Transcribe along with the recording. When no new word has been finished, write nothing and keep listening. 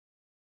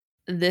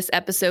This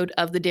episode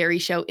of The Dairy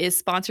Show is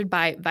sponsored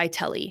by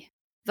Vitelli.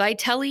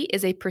 Vitelli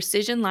is a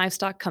precision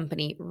livestock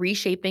company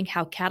reshaping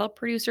how cattle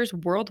producers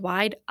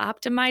worldwide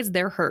optimize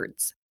their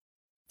herds.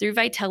 Through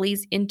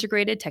Vitelli's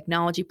integrated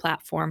technology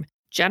platform,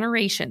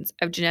 generations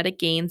of genetic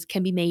gains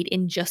can be made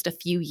in just a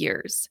few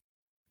years.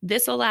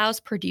 This allows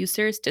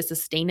producers to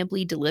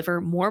sustainably deliver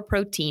more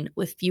protein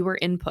with fewer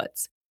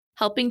inputs,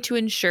 helping to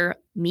ensure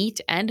meat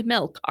and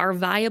milk are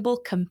viable,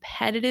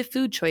 competitive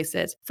food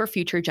choices for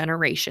future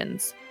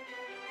generations.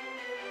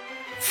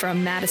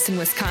 From Madison,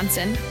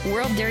 Wisconsin,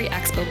 World Dairy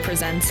Expo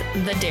presents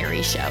The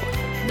Dairy Show,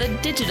 the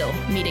digital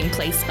meeting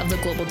place of the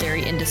global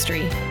dairy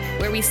industry,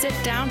 where we sit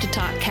down to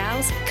talk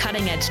cows,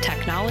 cutting-edge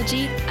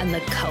technology, and the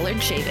colored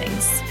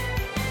shavings.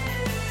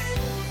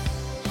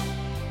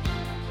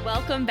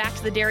 Welcome back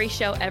to The Dairy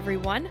Show,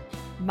 everyone.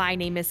 My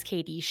name is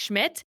Katie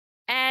Schmidt,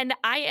 and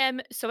I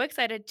am so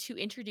excited to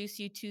introduce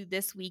you to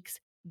this week's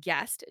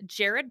guest,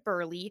 Jared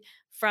Burley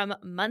from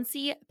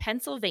Muncie,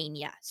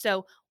 Pennsylvania.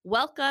 So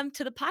welcome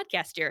to the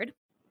podcast, Jared.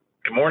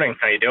 Good morning.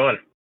 How you doing?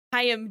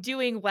 I am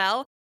doing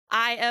well.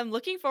 I am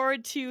looking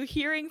forward to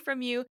hearing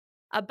from you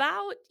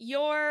about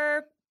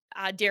your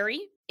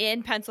dairy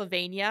in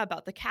Pennsylvania,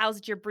 about the cows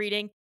that you're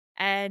breeding,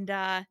 and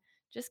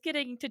just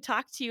getting to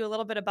talk to you a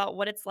little bit about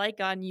what it's like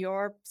on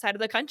your side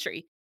of the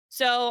country.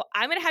 So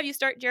I'm going to have you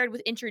start, Jared,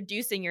 with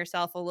introducing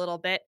yourself a little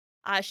bit,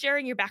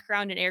 sharing your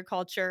background in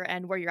agriculture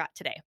and where you're at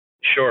today.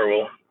 Sure.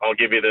 Well, I'll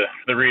give you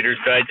the Reader's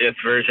Digest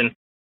version.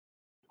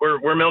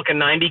 We're milking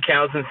 90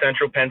 cows in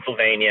central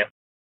Pennsylvania.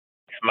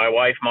 My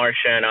wife,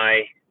 Marcia, and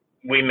I,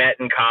 we met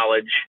in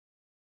college.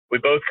 We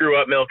both grew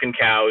up milking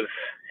cows,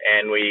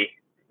 and we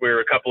were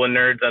a couple of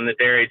nerds on the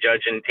dairy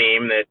judging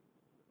team that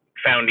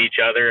found each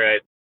other.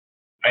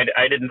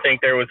 I didn't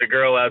think there was a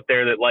girl out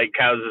there that liked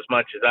cows as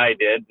much as I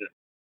did.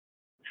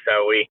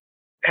 So we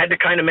had to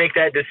kind of make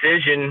that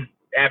decision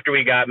after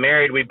we got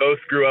married. We both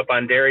grew up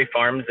on dairy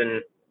farms,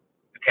 and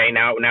okay,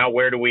 now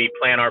where do we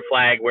plant our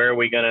flag? Where are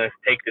we going to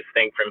take this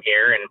thing from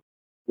here? And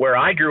where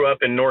I grew up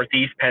in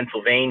northeast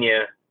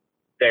Pennsylvania,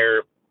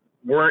 there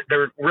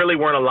really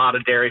weren't a lot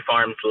of dairy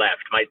farms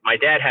left. My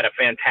dad had a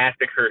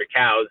fantastic herd of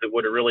cows. It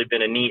would have really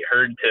been a neat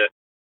herd to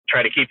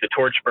try to keep the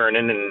torch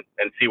burning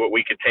and see what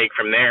we could take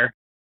from there.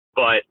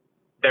 But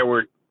there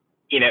were,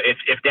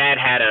 if dad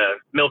had a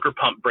milker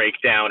pump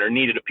breakdown or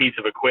needed a piece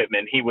of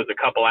equipment, he was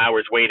a couple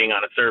hours waiting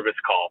on a service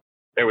call.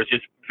 There was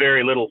just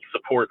very little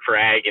support for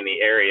ag in the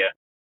area.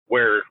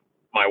 Where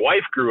my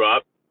wife grew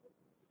up,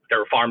 there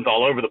were farms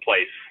all over the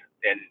place.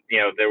 And,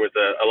 there was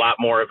a lot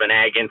more of an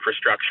ag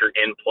infrastructure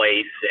in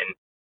place and,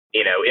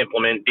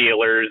 implement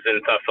dealers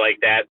and stuff like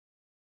that.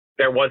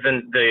 There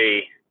wasn't the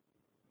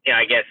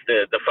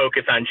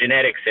focus on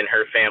genetics in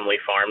her family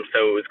farm.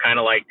 So it was kind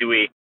of like, do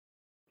we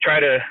try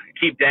to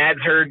keep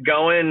dad's herd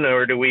going,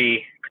 or do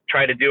we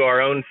try to do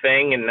our own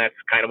thing? And that's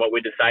kind of what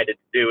we decided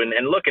to do.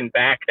 And looking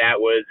back,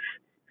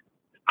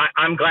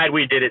 I'm glad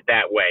we did it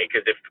that way,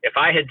 because if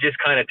I had just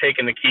kind of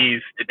taken the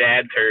keys to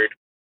dad's herd,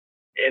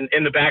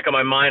 in the back of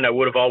my mind, I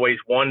would have always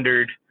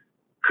wondered,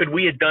 could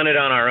we have done it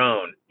on our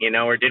own,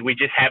 or did we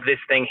just have this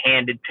thing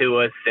handed to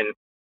us, and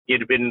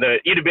you'd have been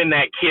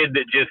that kid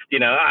that just,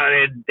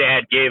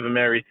 dad gave him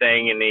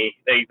everything, and they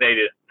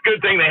just, good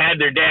thing they had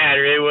their dad,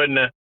 or they wouldn't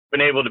have been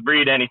able to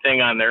breed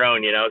anything on their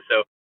own,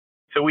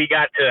 So we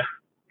got to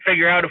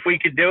figure out if we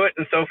could do it,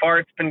 and so far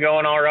it's been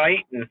going all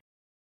right.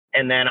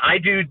 And then I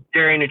do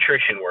dairy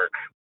nutrition work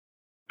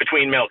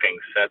between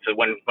milkings. That's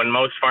when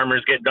most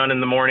farmers get done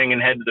in the morning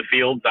and head to the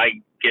fields, I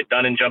get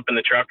done and jump in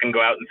the truck and go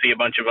out and see a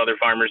bunch of other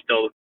farmers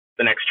till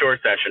the next chore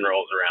session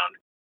rolls around.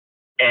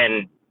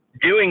 And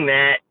doing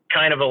that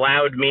kind of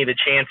allowed me the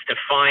chance to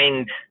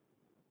find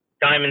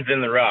diamonds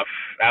in the rough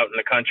out in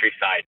the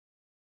countryside.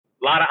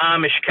 A lot of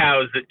Amish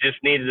cows that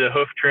just needed a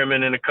hoof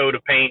trimming and a coat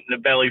of paint and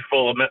a belly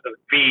full of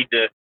feed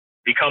to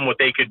become what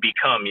they could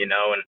become,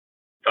 and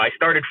so I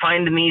started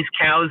finding these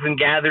cows and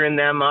gathering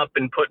them up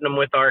and putting them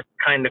with our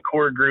kind of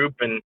core group.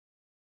 And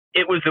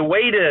it was a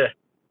way to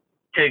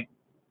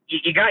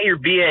you got your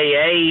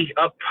BAA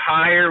up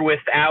higher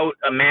without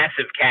a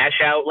massive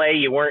cash outlay.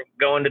 You weren't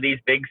going to these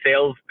big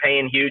sales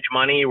paying huge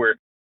money. You were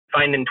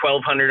finding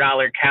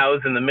 $1,200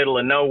 cows in the middle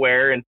of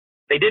nowhere. And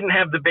they didn't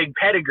have the big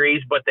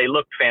pedigrees, but they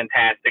looked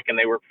fantastic and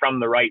they were from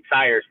the right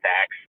sire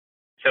stacks.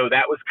 So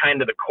that was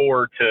kind of the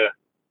core to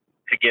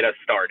get us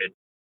started.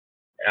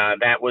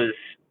 That was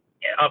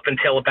up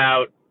until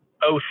about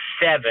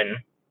 2007,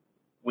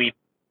 we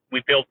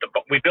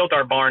built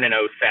our barn in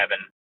 2007.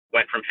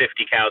 Went from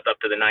 50 cows up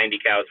to the 90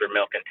 cows we're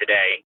milking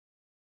today.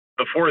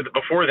 Before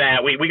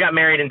that, we got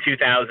married in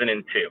 2002.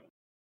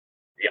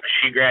 Yeah,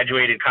 she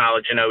graduated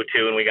college in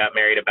 2002, and we got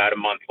married about a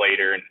month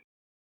later. And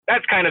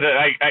that's kind of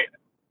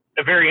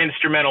a very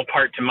instrumental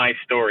part to my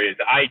story. Is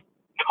I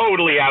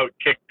totally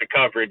outkicked the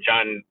coverage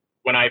on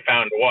when I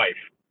found a wife.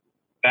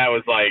 That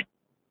was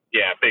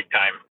big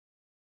time.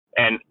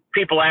 And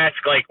people ask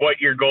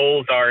what your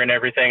goals are and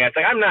everything. I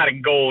say, I'm not a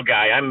goal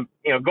guy.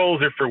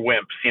 Goals are for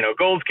wimps.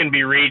 Goals can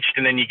be reached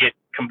and then you get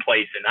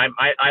complacent.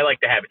 I like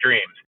to have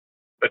dreams.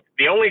 But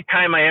the only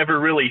time I ever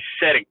really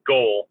set a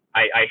goal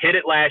I hit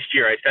it last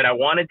year. I said I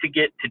wanted to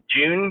get to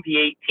June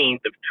the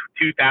 18th of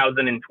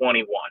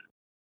 2021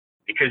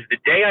 because the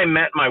day I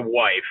met my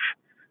wife,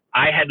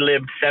 I had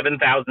lived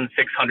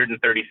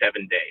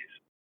 7,637 days.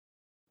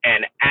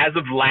 And as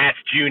of last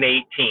June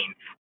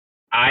 18th,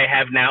 I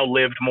have now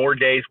lived more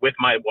days with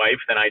my wife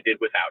than I did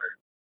without her.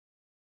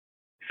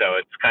 So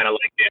it's kind of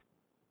like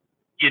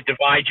you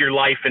divide your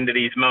life into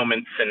these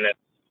moments, and that,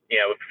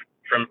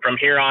 from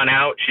here on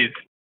out,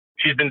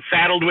 she's been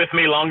saddled with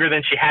me longer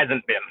than she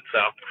hasn't been. So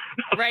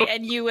Right,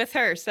 and you with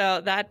her,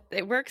 so that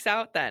it works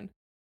out then.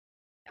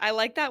 I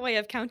like that way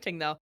of counting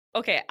though.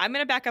 Okay, I'm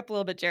gonna back up a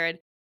little bit, Jared.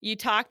 You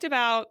talked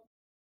about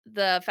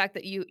the fact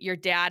that your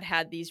dad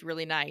had these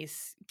really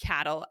nice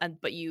cattle,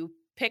 but you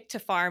picked to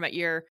farm at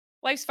your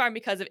wife's farm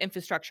because of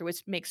infrastructure,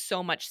 which makes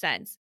so much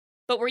sense.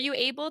 But were you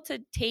able to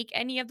take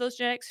any of those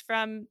genetics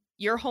from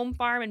your home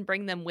farm and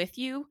bring them with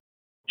you?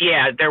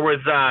 yeah, there was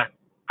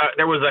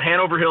a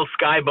Hanover Hill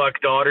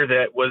Skybuck daughter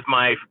that was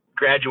my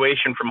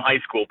graduation from high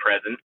school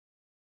present,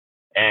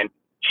 and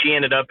she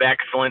ended up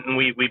excellent, and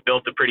we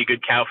built a pretty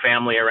good cow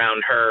family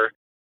around her.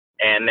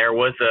 And there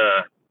was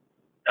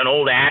an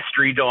old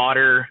Astri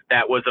daughter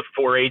that was a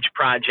 4-H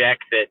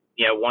project that,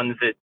 ones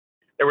that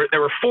there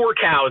were 4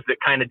 cows that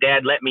kind of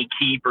dad let me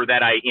keep, or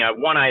that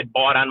one I had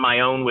bought on my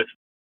own with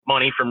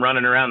money from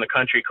running around the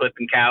country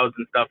clipping cows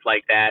and stuff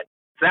like that.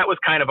 So that was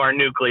kind of our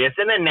nucleus.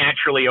 And then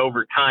naturally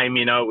over time,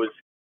 it was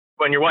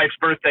when your wife's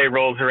birthday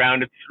rolls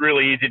around, it's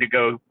really easy to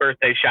go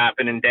birthday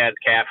shopping in dad's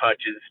calf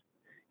hutches.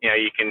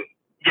 You can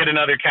get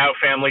another cow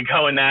family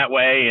going that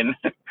way. And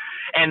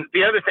and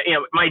the other thing,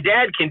 my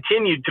dad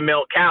continued to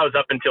milk cows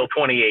up until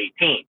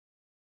 2018.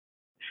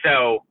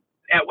 So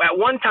at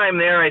one time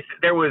there, I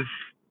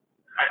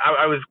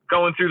was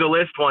going through the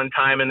list one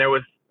time, and there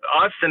was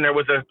us, and there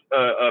was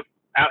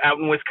out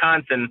in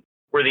Wisconsin,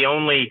 we're the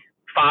only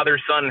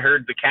father-son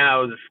herds of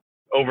cows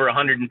over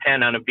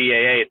 110 on a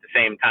BAA at the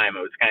same time. It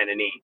was kind of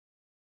neat.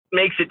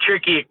 Makes it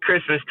tricky at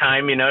Christmas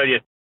time,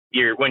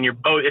 when you're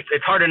both.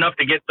 It's hard enough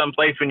to get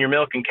someplace when you're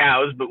milking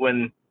cows, but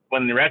when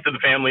the rest of the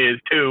family is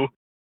too,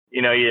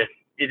 you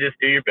just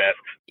do your best.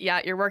 Yeah,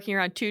 you're working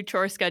around 2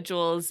 chore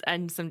schedules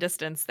and some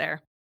distance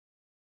there.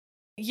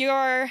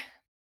 Your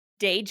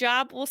day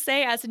job, we'll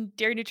say, as a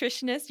dairy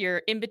nutritionist, your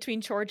in between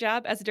chore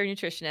job as a dairy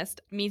nutritionist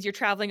means you're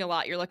traveling a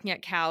lot. You're looking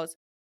at cows.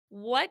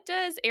 What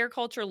does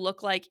agriculture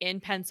look like in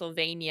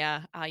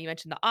Pennsylvania? You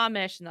mentioned the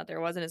Amish and that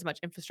there wasn't as much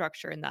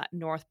infrastructure in that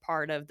north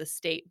part of the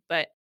state,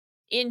 but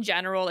in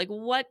general, like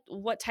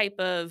what type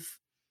of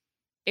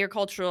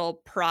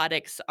agricultural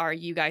products are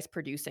you guys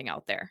producing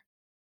out there?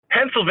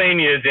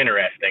 Pennsylvania is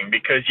interesting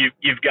because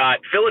you've got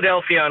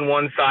Philadelphia on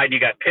one side, you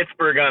got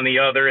Pittsburgh on the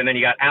other, and then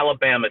you got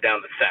Alabama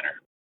down the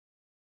center.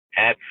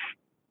 That's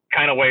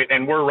kind of way,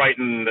 and we're right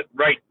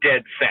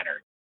dead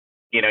center.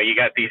 You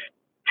got these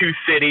 2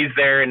 cities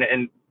there,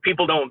 and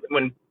people don't,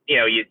 when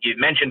you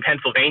mention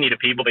Pennsylvania to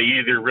people, they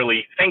either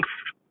really think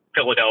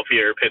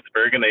Philadelphia or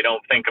Pittsburgh, and they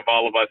don't think of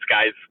all of us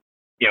guys,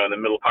 in the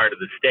middle part of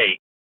the state.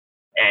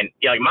 And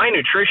like my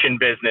nutrition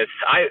business,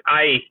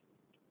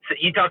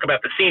 you talk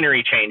about the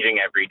scenery changing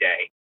every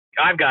day.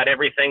 I've got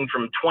everything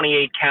from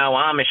 28 cow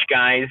Amish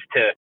guys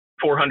to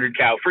 400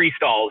 cow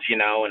freestalls,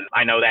 and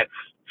I know that's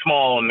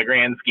small in the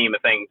grand scheme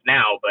of things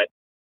now, but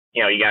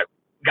you got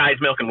guys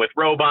milking with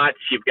robots,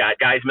 you've got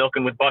guys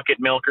milking with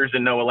bucket milkers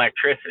and no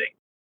electricity.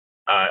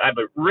 I have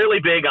a really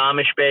big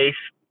Amish base,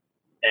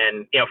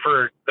 and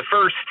for the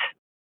first,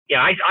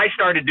 I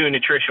started doing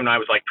nutrition when I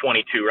was like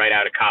 22, right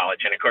out of college,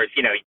 and of course,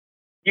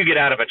 you get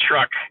out of a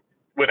truck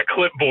with a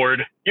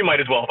clipboard, you might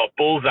as well have a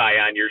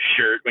bullseye on your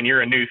shirt when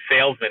you're a new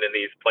salesman in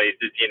these places,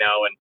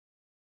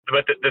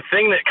 but the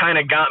thing that kind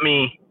of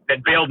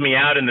that bailed me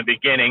out in the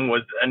beginning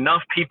was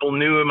enough people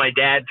knew my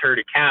dad's herd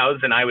of cows,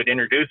 and I would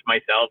introduce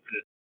myself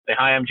and say,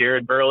 "Hi, I'm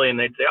Jared Burley," and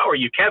they'd say, "Oh, are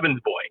you Kevin's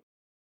boy?"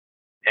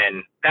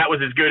 And that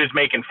was as good as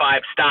making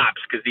 5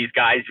 stops, because these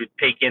guys would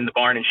take you in the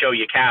barn and show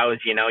you cows.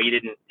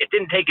 It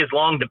didn't take as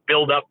long to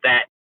build up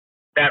that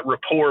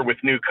rapport with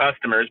new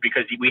customers,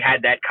 because we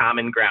had that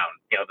common ground,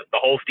 the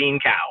Holstein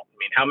cow. I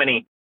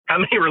mean, how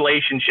many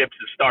relationships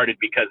have started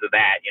because of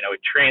that?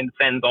 It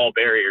transcends all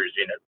barriers,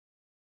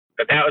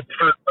 But that was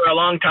for a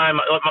long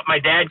time. My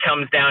dad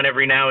comes down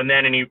every now and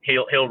then, and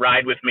he'll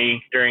ride with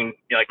me during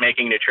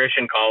making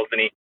nutrition calls,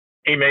 and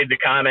he made the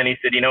comment. He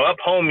said, up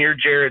home you're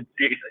Jared.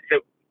 So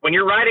when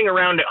you're riding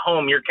around at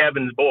home, you're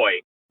Kevin's boy.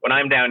 When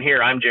I'm down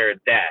here, I'm Jared's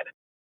dad.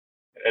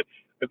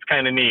 It's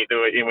kind of neat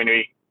when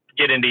we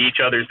get into each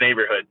other's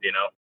neighborhoods,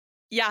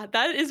 Yeah,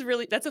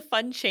 that's a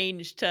fun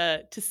change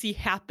to see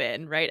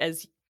happen, right?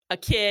 As a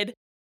kid,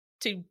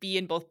 to be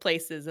in both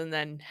places and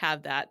then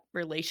have that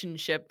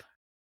relationship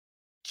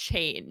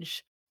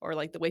change, or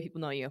like the way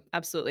people know you.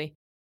 Absolutely.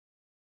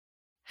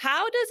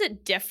 How does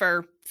it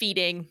differ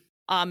feeding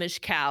Amish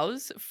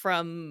cows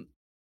from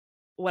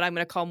what I'm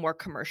going to call more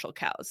commercial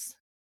cows?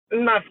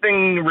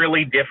 Nothing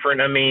really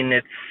different. I mean,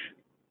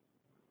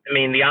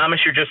 the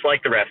Amish are just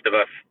like the rest of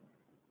us.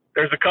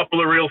 There's a couple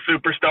of real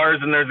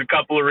superstars and there's a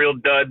couple of real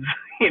duds.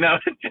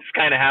 It's just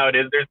kind of how it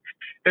is.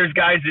 There's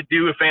guys that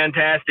do a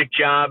fantastic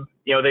job.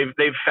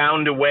 They've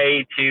found a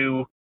way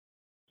to,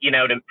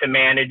 to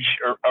manage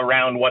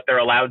around what they're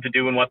allowed to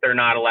do and what they're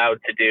not allowed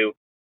to do.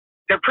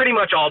 They're pretty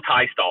much all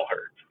tie stall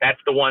herds. That's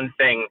the one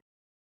thing.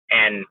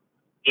 And,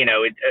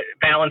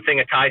 balancing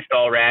a tie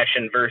stall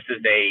ration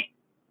versus a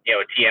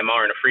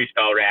TMR and a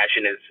freestyle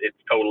ration it's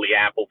totally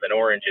apples and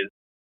oranges.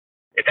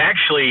 It's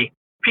actually,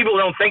 people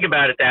don't think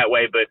about it that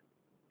way, but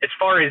as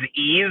far as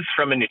ease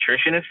from a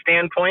nutritionist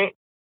standpoint,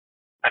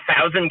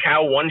 1,000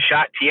 cow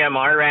one-shot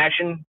TMR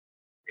ration,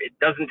 it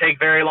doesn't take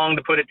very long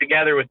to put it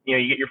together with, you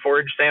get your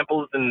forage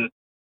samples and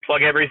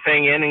plug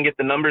everything in and get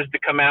the numbers to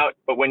come out.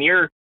 But when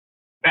you're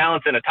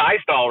balancing a tie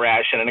stall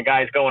ration and a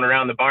guy's going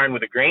around the barn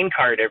with a grain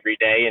cart every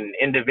day and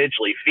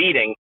individually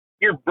feeding,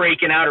 you're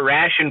breaking out a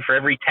ration for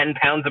every 10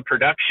 pounds of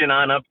production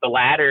on up the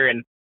ladder.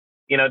 And,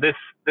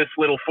 this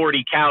little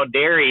 40 cow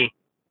dairy,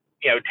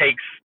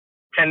 takes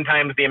 10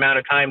 times the amount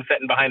of time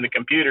sitting behind the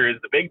computer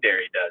as the big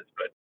dairy does.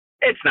 But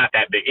it's not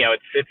that big.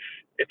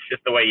 It's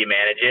just the way you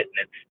manage it.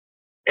 And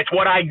it's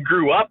what I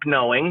grew up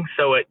knowing.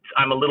 So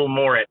I'm a little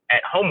more at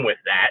home with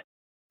that.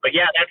 But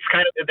yeah, that's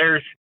kind of,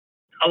 there's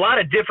a lot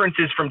of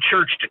differences from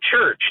church to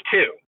church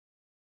too.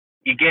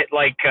 You get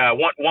like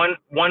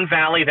one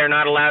valley, they're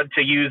not allowed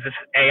to use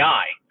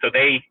AI. So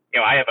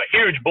I have a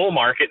huge bull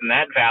market in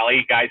that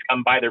valley. Guys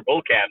come buy their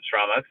bull calves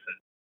from us. And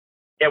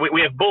yeah,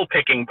 we have bull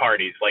picking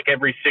parties like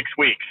every 6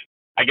 weeks.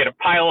 I get a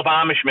pile of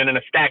Amishmen and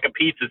a stack of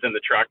pizzas in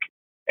the truck,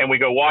 and we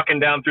go walking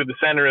down through the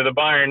center of the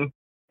barn,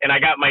 and I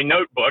got my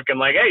notebook. I'm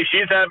like, hey,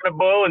 she's having a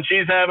bull and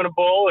she's having a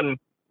bull, and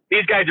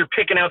these guys are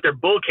picking out their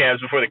bull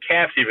calves before the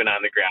calf's even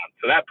on the ground.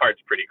 So that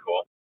part's pretty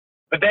cool.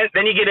 But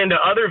then you get into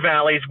other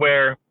valleys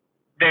where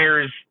they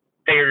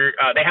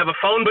have a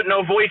phone but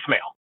no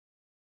voicemail.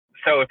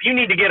 So if you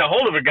need to get a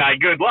hold of a guy,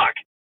 good luck.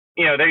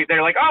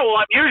 They're like, oh, well,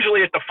 I'm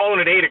usually at the phone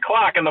at 8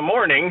 o'clock in the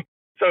morning.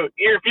 So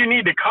if you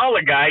need to call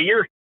a guy,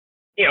 you're,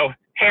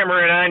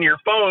 hammering on your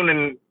phone,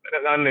 and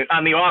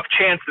on the off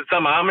chance that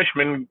some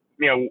Amishman,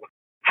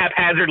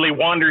 haphazardly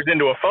wanders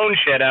into a phone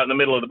shed out in the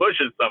middle of the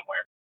bushes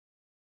somewhere.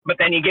 But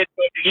then you get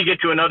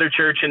to another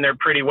church and they're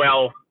pretty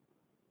well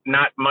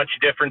not much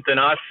different than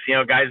us.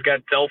 Guys got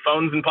cell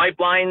phones and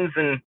pipelines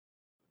and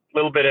a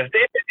little bit of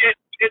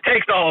it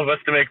takes all of us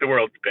to make the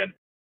world spin.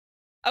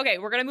 Okay,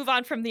 we're going to move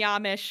on from the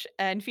Amish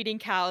and feeding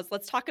cows.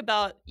 Let's talk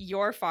about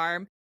your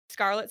farm,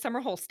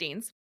 Scarlet-Summer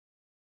Holsteins.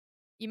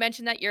 You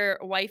mentioned that your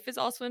wife is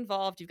also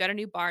involved. You've got a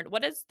new barn.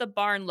 What does the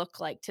barn look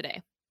like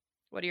today?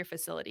 What are your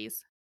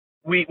facilities?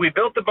 We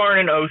built the barn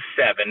in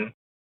 2007.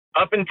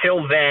 Up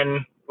until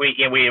then, we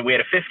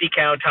had a 50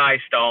 cow tie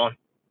stall,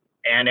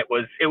 and it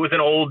was an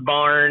old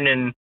barn,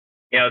 and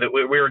that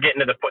we were getting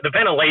to the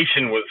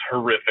ventilation was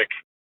horrific,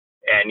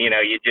 and you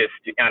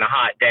just on a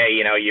hot day,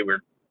 you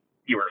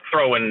were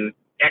throwing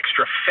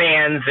extra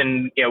fans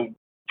and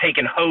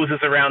taking hoses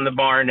around the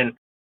barn, and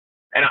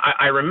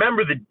I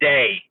remember the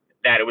day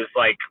that it was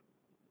like,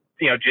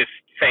 just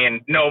saying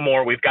no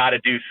more, we've got to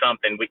do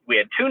something. We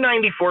had 2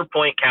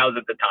 94-point cows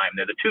at the time.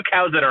 They're the 2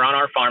 cows that are on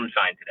our farm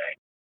sign today.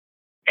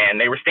 And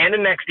they were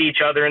standing next to each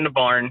other in the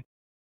barn,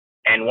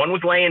 and one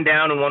was laying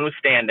down and one was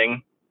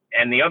standing,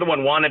 and the other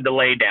one wanted to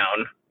lay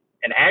down.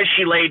 And as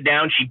she laid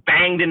down, she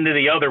banged into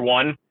the other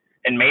one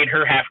and made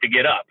her have to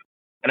get up.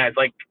 And I was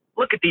like,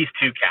 look at these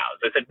 2 cows.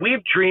 I said,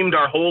 we've dreamed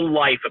our whole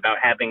life about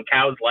having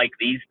cows like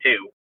these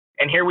 2.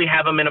 And here we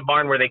have them in a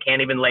barn where they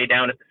can't even lay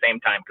down at the same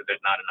time because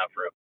there's not enough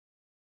room.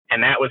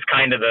 And that was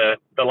kind of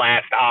the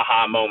last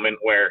aha moment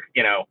where,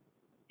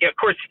 of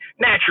course,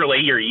 naturally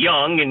you're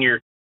young and you're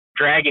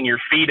dragging your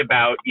feet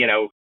about,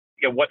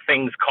 what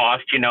things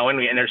cost, and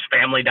there's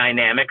family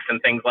dynamics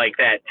and things like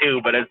that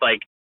too. But it's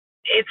like,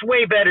 it's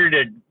way better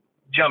to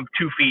jump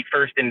 2 feet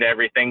first into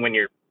everything when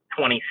you're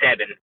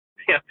 27,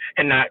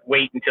 and not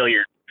wait until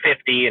you're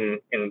 50.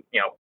 And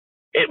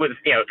it was,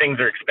 things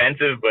are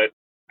expensive, but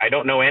I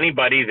don't know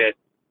anybody that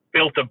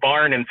built a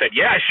barn and said,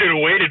 yeah, I should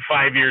have waited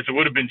 5 years. It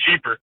would have been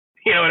cheaper.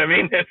 You know what I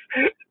mean?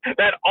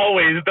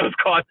 Those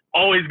costs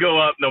always go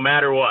up no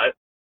matter what.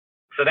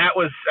 So that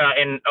was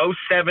in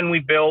 2007 we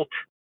built,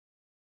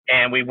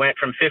 and we went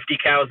from 50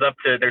 cows up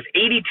to, there's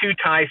 82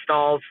 tie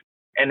stalls.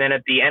 And then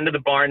at the end of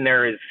the barn,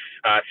 there is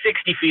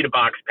 60 feet of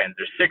box pens.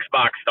 There's 6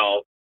 box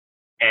stalls,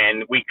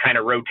 and we kind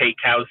of rotate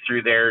cows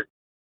through there.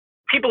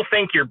 People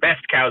think your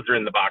best cows are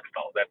in the box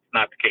stall. That's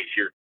not the case.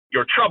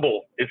 Your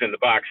trouble is in the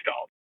box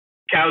stall.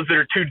 Cows that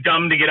are too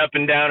dumb to get up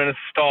and down in a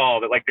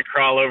stall, that like to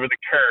crawl over the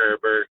curb,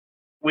 or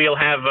we'll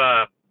have,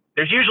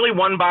 there's usually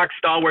 1 box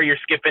stall where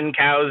you're skipping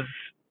cows'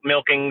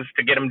 milkings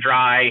to get them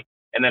dry,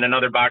 and then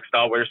another box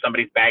stall where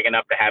somebody's bagging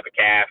up to have a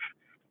calf.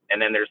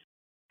 And then there's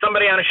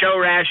somebody on a show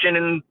ration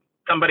and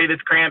somebody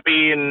that's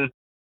crampy, and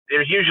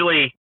there's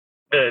usually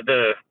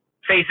the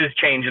faces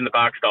change in the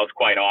box stalls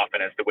quite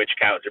often as to which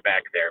cows are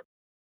back there.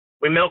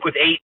 We milk with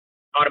 8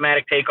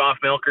 automatic takeoff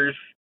milkers.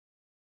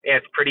 Yeah,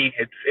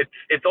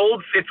 it's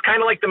old. It's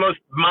kind of like the most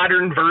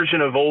modern version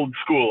of old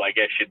school, I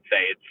guess you'd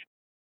say.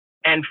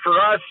 And for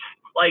us,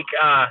 like,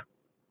 I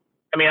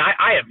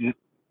have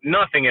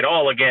nothing at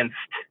all against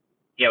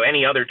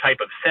any other type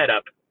of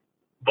setup.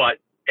 But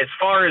as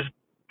far as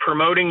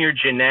promoting your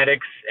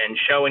genetics and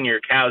showing your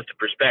cows to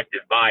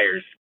prospective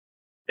buyers,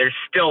 there's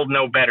still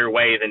no better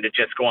way than to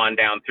just go on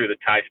down through the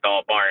tie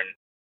stall barn.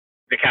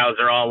 The cows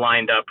are all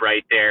lined up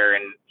right there,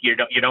 and you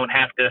don't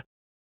have to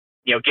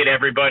get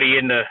everybody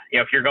in the,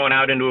 if you're going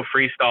out into a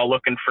freestall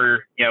looking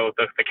for,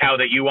 the cow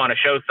that you want to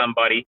show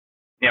somebody,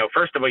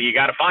 first of all, you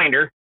got to find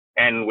her,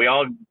 and we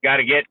all got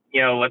to get,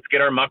 let's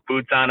get our muck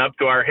boots on up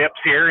to our hips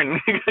here and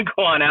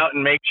go on out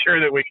and make sure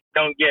that we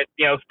don't get,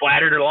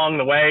 splattered along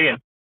the way. And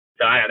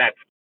so that's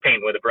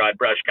painting with a broad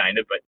brush kind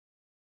of,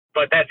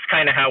 but that's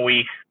kind of how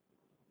we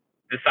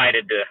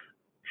decided to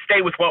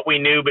stay with what we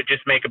knew, but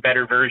just make a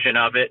better version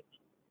of it.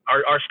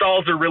 Our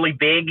stalls are really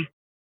big.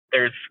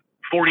 There's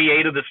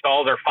 48 of the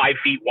stalls are 5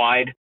 feet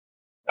wide.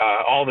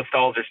 All the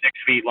stalls are 6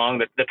 feet long.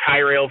 The tie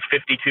rail's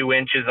 52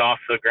 inches off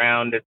the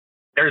ground.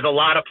 There's a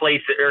lot of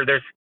places,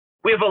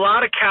 we have a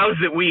lot of cows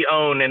that we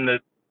own, and the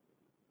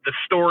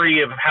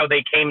story of how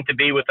they came to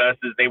be with us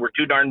is they were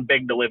too darn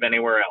big to live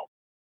anywhere else.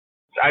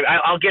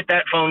 I'll get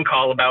that phone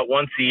call about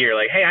once a year,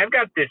 like, hey, I've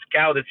got this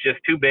cow that's just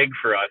too big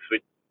for us.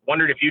 We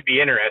wondered if you'd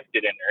be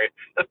interested in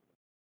her.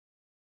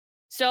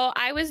 So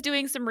I was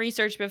doing some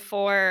research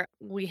before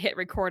we hit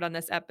record on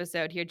this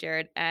episode here,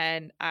 Jared,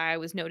 and I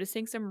was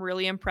noticing some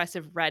really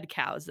impressive red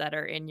cows that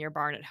are in your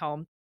barn at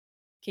home.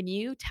 Can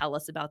you tell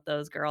us about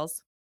those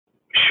girls?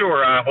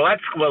 Sure.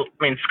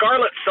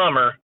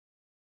 Scarlet-Summer,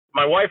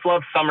 my wife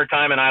loves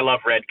summertime and I love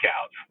red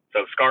cows.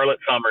 So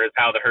Scarlet-Summer is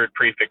how the herd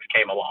prefix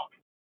came along.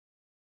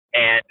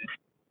 And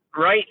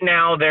right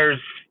now there's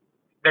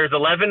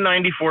 11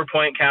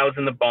 94-point cows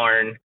in the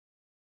barn.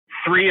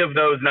 3 of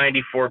those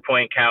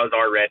 94-point cows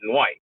are red and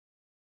white.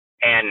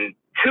 And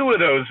 2 of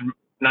those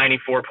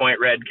 94-point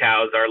red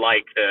cows are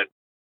like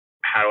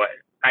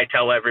I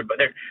tell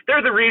everybody,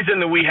 they're the reason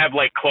that we have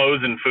like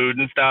clothes and food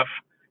and stuff.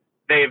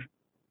 They've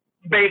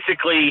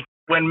basically,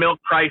 when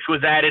milk price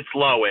was at its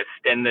lowest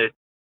and the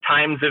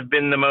times have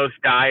been the most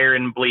dire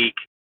and bleak,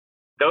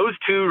 those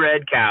 2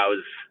 red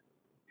cows,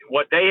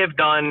 what they have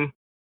done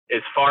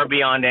is far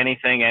beyond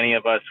anything any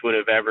of us would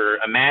have ever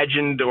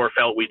imagined or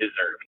felt we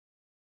deserved.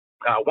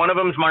 One of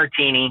them's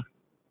Martini.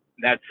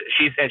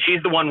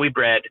 She's the one we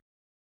bred.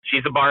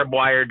 She's a barbed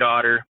wire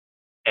daughter,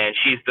 and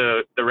she's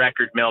the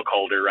record milk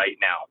holder right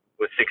now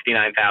with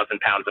 69,000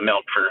 pounds of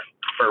milk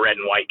for a red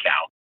and white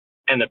cow.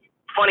 And the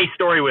funny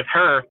story with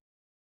her,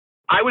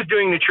 I was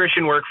doing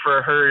nutrition work for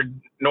a herd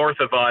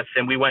north of us,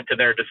 and we went to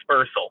their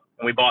dispersal,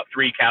 and we bought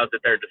 3 cows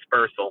at their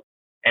dispersal,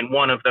 and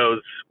one of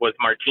those was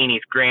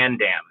Martini's Grand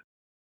Dam,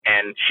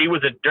 and she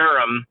was a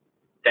Durham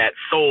that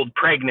sold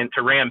pregnant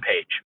to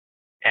Rampage,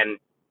 and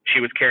she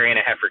was carrying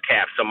a heifer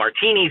calf. So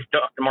Martini's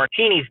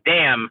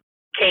dam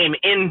came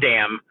in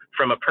dam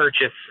from a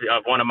purchase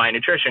of one of my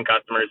nutrition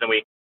customers, and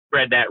we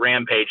bred that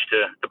Rampage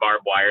to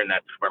barbed wire, and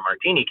that's where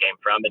Martini came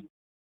from. And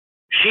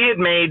she had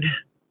made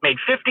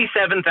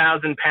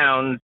 57,000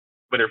 pounds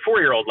with her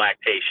 4-year-old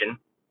lactation.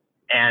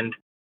 And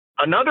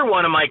another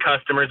one of my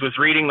customers was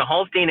reading the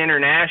Holstein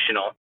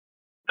International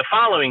the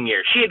following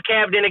year. She had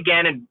calved in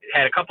again and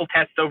had a couple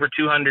tests over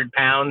 200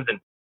 pounds,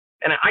 and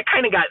I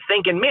kind of got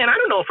thinking, man, I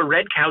don't know if a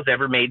red cow's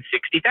ever made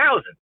 60,000.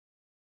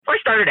 So I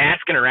started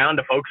asking around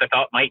to folks I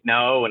thought might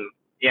know, and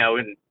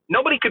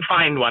nobody could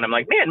find one. I'm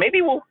like, man,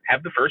 maybe we'll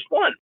have the first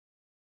one.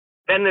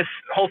 Then this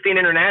Holstein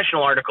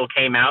International article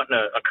came out, and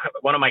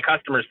one of my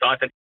customers saw it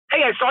and said,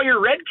 hey, I saw your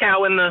red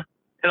cow in the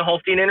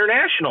Holstein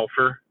International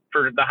for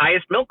the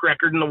highest milk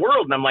record in the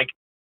world. And I'm like,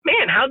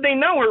 man, how'd they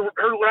know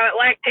her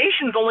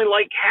lactation's only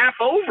like half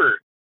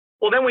over?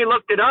 Well, then we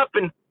looked it up,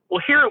 and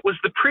well, here it was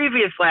the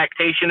previous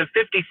lactation of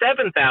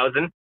 57,000.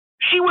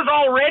 She was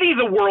already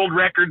the world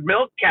record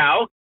milk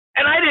cow,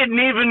 and I didn't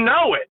even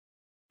know it.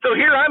 So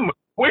here I'm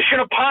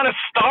wishing upon a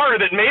star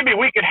that maybe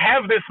we could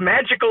have this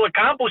magical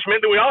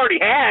accomplishment that we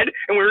already had,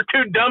 and we were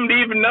too dumb to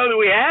even know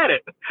that we had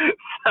it.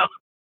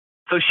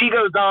 So she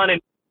goes on and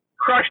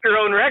crushed her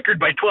own record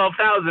by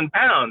 12,000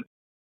 pounds.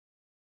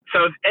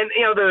 So, and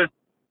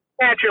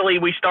naturally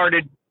we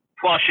started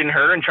flushing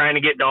her and trying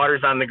to get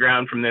daughters on the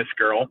ground from this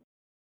girl.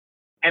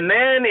 And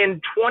then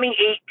in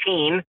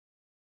 2018,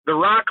 the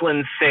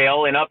Rockland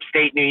sale in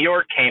upstate New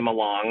York came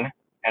along,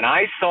 and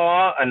I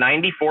saw a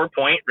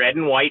 94-point red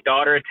and white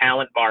daughter of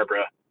Talent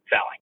Barbara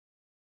selling.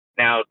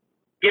 Now,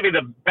 give you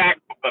the back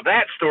of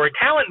that story.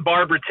 Talent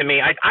Barbara, to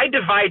me, I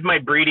divide my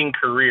breeding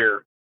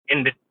career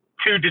into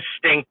 2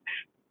 distinct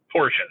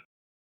portions.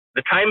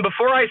 The time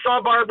before I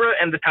saw Barbara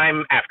and the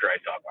time after I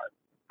saw Barbara.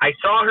 I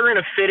saw her in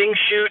a fitting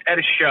shoot at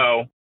a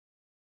show,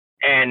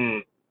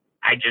 and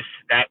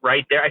that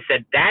right there, I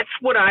said, that's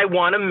what I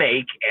want to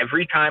make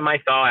every time I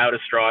thaw out a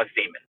straw of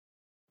semen.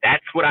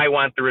 That's what I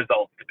want the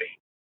results to be.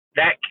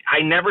 That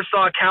I never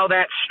saw a cow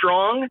that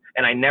strong,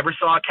 and I never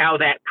saw a cow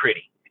that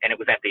pretty, and it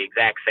was at the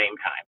exact same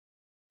time.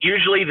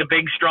 Usually the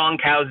big, strong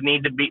cows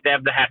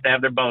have to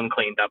have their bone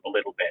cleaned up a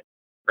little bit.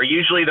 Or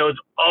usually those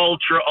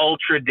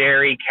ultra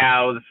dairy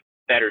cows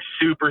that are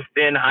super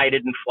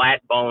thin-hided and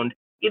flat-boned,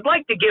 you'd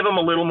like to give them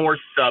a little more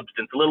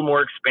substance, a little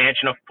more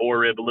expansion of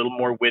forerib, a little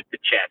more width of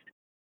chest.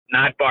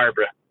 Not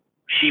Barbara.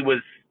 She was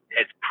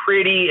as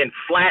pretty and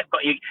flat,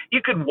 but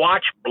you could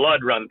watch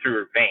blood run through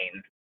her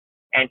veins.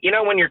 And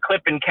when you're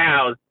clipping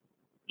cows,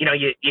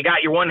 you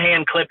got your one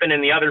hand clipping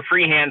and the other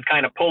free hand's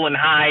kind of pulling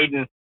hide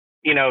and,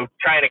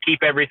 trying to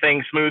keep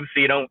everything smooth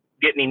so you don't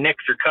get any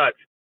nicks or cuts.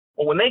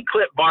 Well, when they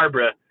clipped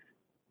Barbara,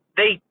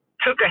 they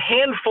took a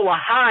handful of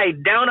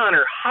hide down on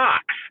her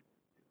hocks.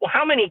 Well,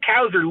 how many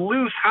cows are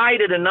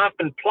loose-hided enough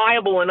and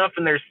pliable enough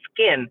in their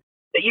skin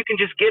that you can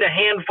just get a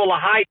handful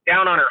of hide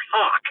down on her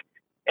hock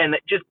and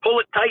just pull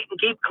it tight and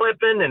keep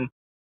clipping? And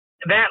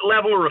that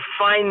level of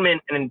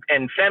refinement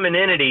and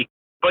femininity,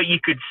 but you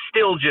could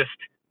still just,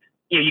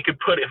 you could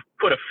put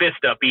a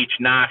fist up each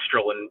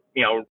nostril and,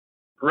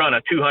 run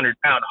a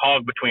 200-pound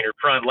hog between her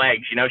front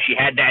legs. She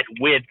had that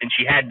width and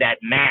she had that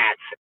mass.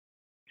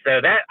 So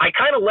that I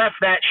kind of left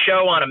that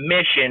show on a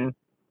mission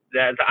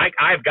that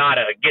I've got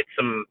to get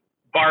some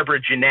Barbara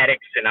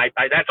genetics, and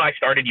that's why I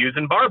started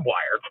using barbed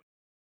wire.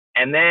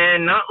 And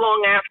then not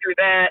long after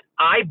that,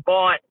 I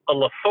bought a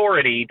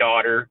Lathority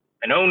daughter,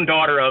 an own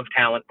daughter of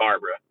Talent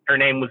Barbara. Her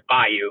name was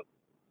Bayou.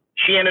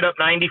 She ended up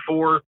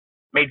 94,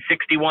 made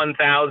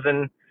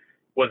 61,000.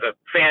 Was a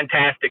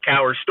fantastic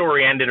cow. Her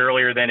story ended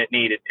earlier than it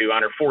needed to.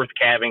 On her fourth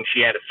calving,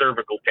 she had a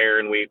cervical tear,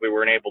 and we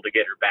weren't able to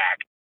get her back.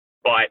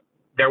 But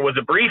there was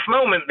a brief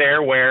moment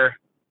there where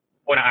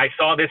when I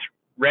saw this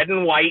red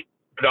and white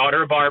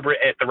daughter of Barbara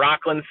at the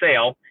Rockland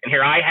sale, and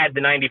here I had the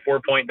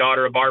 94-point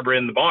daughter of Barbara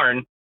in the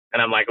barn,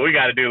 and I'm like, we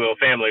got to do a little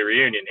family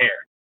reunion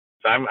here.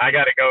 So I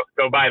got to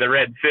go buy the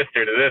red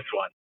sister to this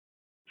one.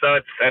 So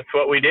that's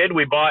what we did.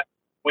 We bought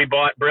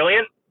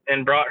Brilliant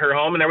and brought her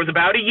home, and there was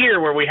about a year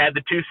where we had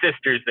the two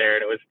sisters there,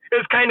 and it was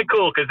kind of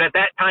cool because at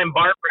that time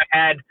Barbara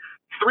had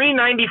 3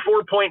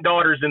 94-point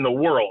daughters in the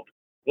world.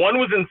 One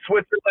was in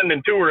Switzerland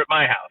and 2 were at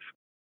my house.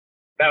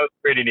 That was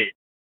pretty neat.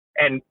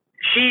 And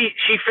she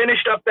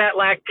finished up that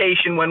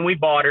lactation when we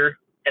bought her,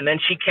 and then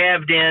she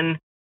calved in,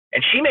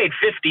 and she made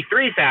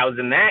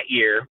 53,000 that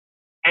year.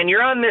 And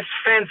you're on this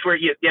fence where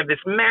you have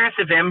this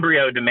massive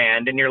embryo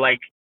demand, and you're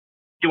like,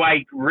 do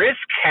I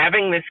risk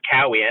having this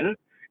cow in?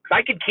 Because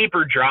I could keep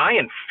her dry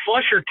and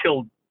flush her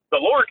till the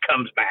Lord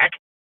comes back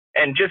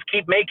and just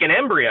keep making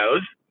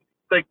embryos.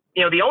 Like,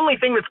 the only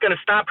thing that's going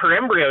to stop her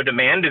embryo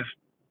demand is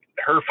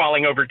her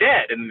falling over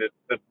dead. And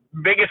the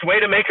biggest way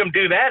to make them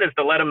do that is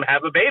to let them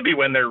have a baby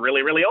when they're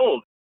really, really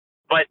old.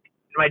 But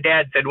my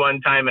dad said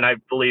one time, and I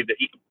believe that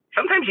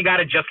sometimes you got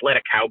to just let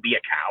a cow be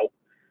a cow.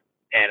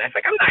 And I was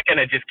like, I'm not going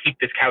to just keep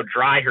this cow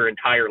dry her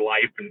entire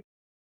life. And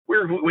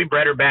we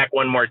bred her back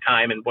one more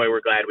time, and boy,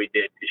 we're glad we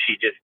did.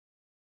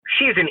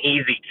 She's an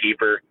easy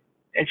keeper,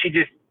 and she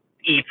just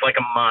eats like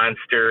a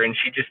monster, and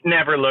she just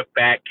never looked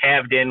back,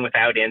 calved in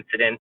without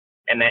incident.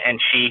 And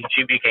she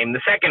became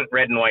the second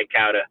red and white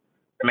cow to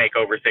make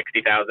over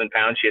 60,000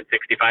 pounds. She had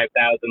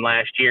 65,000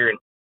 last year. And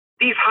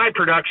these high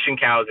production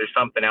cows are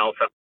something else.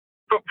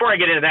 Before I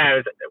get into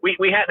that,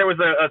 there was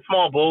a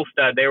small bull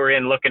stud they were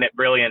in looking at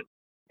Brilliant,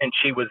 and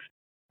she was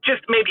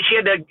just, maybe she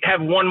had to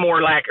have one more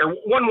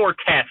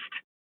test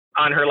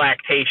on her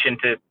lactation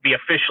to be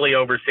officially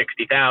over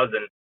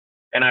 60,000.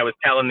 And I was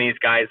telling these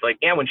guys, like,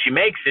 yeah, when she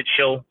makes it,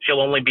 she'll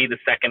only be the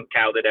second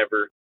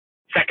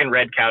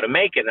red cow to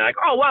make it. And they're like,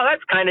 oh, wow,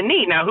 that's kind of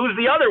neat. Now, who's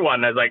the other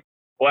one? I was like,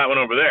 well, that one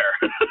over there.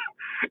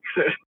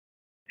 So,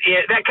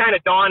 yeah, that kind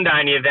of dawned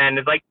on you then.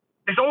 It's like,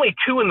 there's only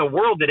 2 in the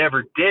world that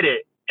ever did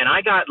it. And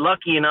I got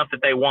lucky enough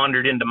that they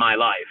wandered into my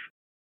life.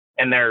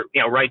 And they're,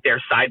 right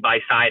there side by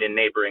side in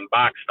neighboring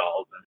box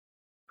stalls.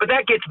 But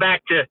that gets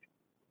back to,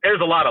 there's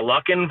a lot of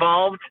luck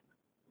involved.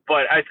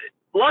 But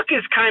luck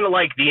is kind of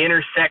like the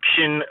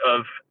intersection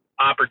of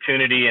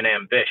opportunity and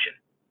ambition.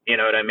 You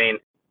know what I mean?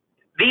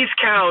 These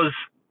cows,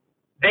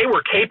 they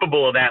were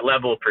capable of that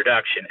level of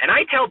production. And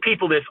I tell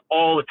people this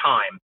all the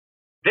time.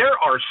 There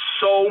are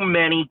so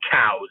many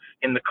cows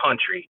in the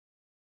country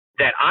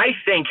that I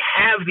think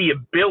have the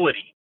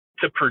ability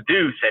to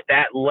produce at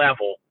that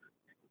level,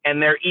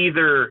 and they're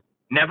either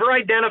never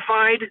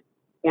identified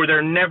or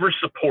they're never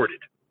supported.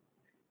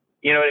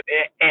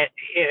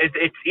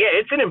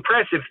 It's an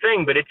impressive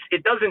thing, but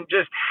it doesn't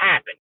just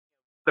happen.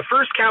 The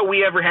first cow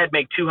we ever had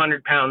make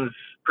 200 pounds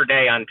per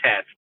day on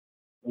test.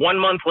 1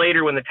 month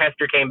later, when the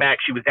tester came back,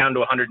 she was down to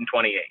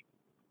 128.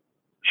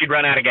 She'd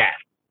run out of gas.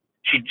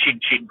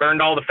 She'd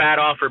burned all the fat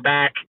off her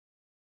back.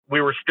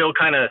 We were still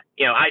kind of,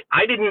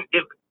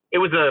 it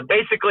was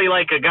basically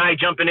like a guy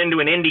jumping into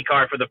an Indy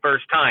car for the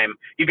first time.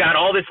 You got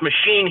all this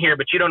machine here,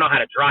 but you don't know how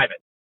to drive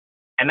it.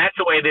 And that's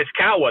the way this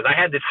cow was. I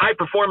had this high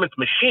performance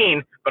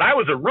machine, but I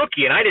was a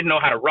rookie and I didn't know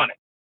how to run it.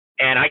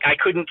 And I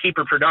couldn't keep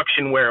her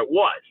production where it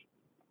was.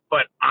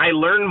 But I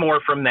learned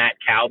more from that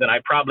cow than I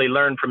probably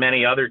learned from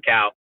any other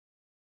cow.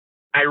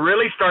 I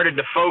really started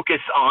to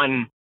focus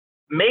on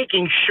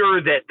making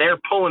sure that they're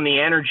pulling the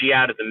energy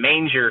out of the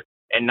manger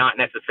and not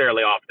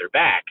necessarily off their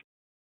back.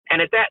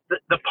 And at that,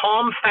 the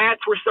palm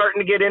fats were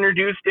starting to get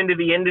introduced into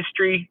the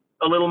industry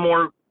a little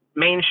more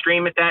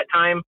mainstream at that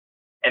time.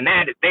 And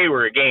they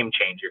were a game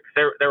changer.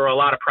 There were a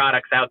lot of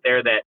products out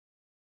there that,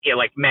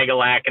 like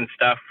Megalac and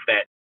stuff,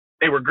 that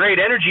they were great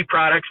energy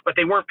products, but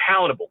they weren't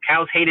palatable.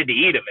 Cows hated to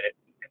eat them. And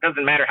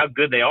doesn't matter how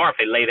good they are if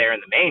they lay there in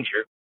the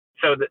manger.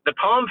 So the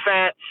palm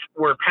fats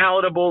were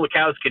palatable. The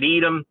cows could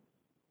eat them,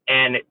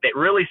 and it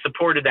really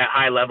supported that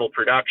high level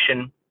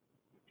production.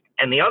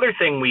 And the other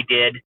thing we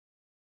did,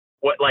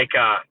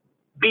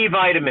 B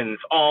vitamins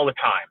all the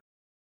time.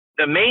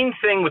 The main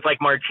thing with like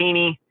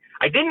Martini,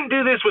 I didn't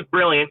do this with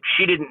Brilliant.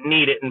 She didn't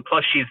need it, and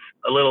plus she's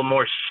a little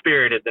more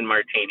spirited than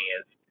Martini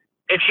is.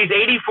 If she's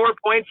 84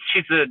 points,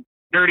 she's a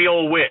dirty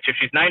old witch. If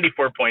she's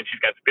 94 points, she's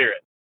got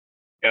spirit.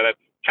 That's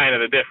kind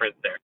of the difference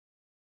there.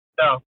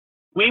 So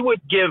we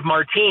would give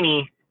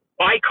Martini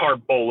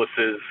bicarb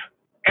boluses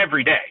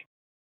every day,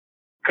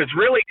 because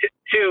really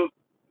to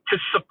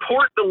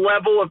support the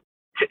level of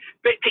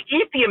to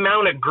eat the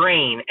amount of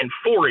grain and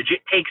forage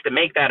it takes to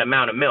make that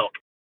amount of milk,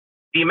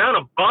 the amount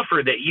of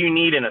buffer that you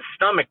need in a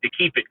stomach to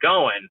keep it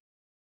going.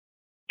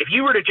 If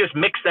you were to just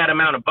mix that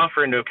amount of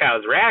buffer into a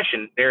cow's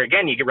ration, there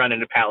again, you could run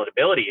into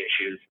palatability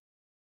issues.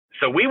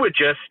 So we would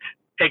just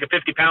take a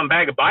 50-pound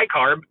bag of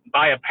bicarb,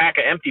 buy a pack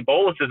of empty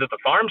boluses at the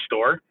farm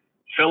store,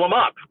 fill them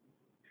up.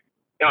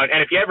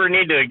 And if you ever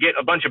need to get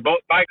a bunch of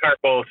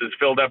bicarb boluses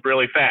filled up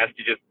really fast,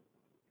 you just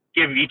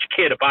give each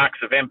kid a box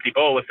of empty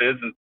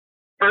boluses, and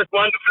first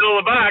one to fill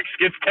the box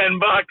gets $10,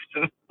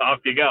 and off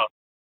you go.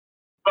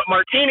 But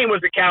Martini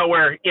was a cow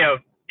where,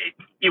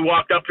 you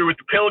walked up to her with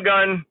the pill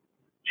gun,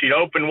 she'd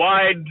open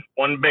wide,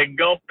 one big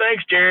gulp,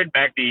 thanks, Jared,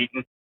 back to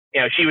eating.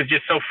 She was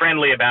just so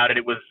friendly about it.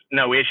 It was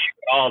no issue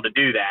at all to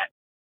do that.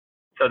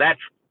 So that's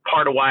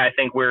part of why I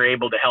think we're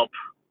able to help,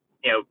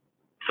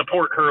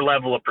 support her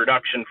level of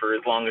production for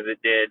as long as it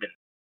did.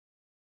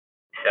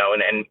 So,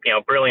 and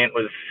Brilliant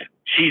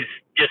she's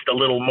just a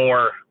little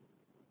more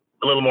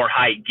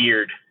high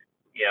geared,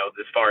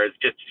 as far as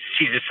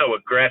she's just so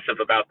aggressive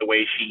about the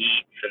way she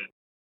eats. And,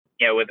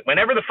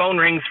 whenever the phone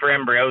rings for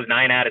embryos,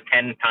 9 out of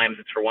 10 times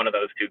it's for one of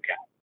those two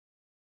cows.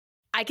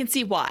 I can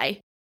see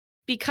why.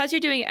 Because you're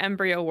doing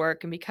embryo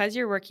work and because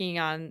you're working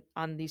on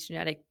these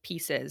genetic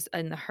pieces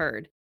in the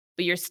herd,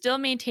 but you're still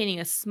maintaining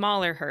a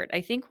smaller herd.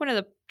 I think one of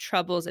the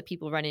troubles that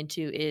people run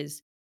into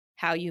is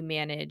how you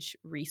manage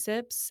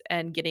recips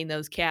and getting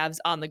those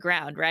calves on the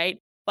ground, right?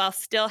 While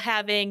still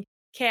having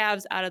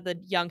calves out of the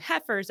young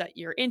heifers that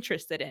you're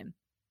interested in.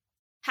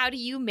 How do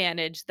you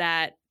manage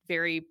that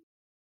very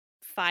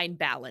fine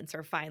balance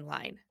or fine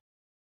line?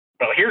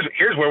 Well,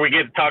 here's where we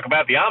get to talk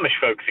about the Amish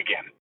folks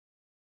again.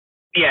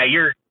 Yeah,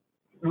 your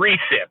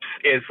recips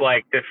is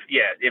like this.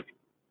 Yeah,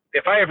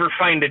 if I ever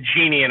find a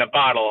genie in a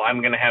bottle,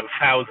 I'm going to have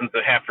thousands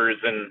of heifers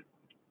and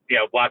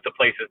lots of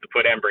places to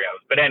put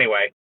embryos. But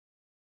anyway,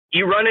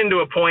 you run into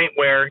a point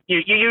where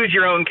you use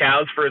your own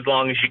cows for as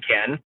long as you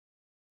can,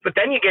 but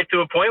then you get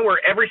to a point where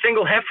every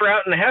single heifer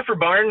out in the heifer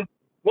barn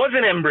was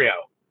an embryo.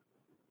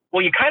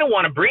 Well, you kind of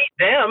want to breed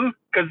them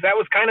because that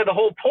was kind of the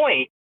whole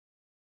point.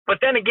 But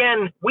then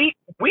again, we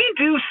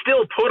do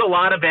still put a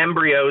lot of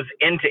embryos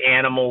into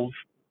animals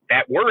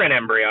that were an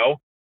embryo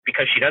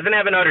because she doesn't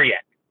have an udder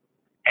yet.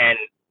 And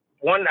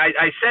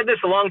I said this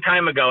a long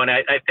time ago, and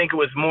I think it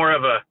was more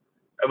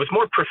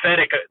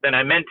prophetic than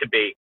I meant to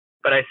be.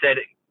 But I said,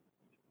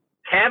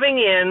 having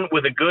in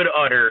with a good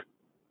udder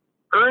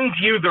earns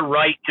you the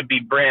right to be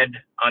bred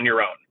on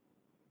your own.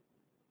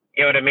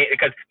 You know what I mean?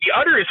 Because the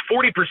udder is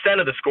 40%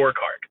 of the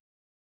scorecard.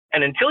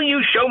 And until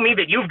you show me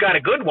that you've got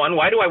a good one,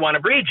 why do I want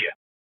to breed you?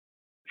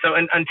 So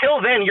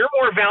until then, you're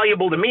more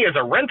valuable to me as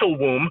a rental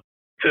womb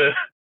to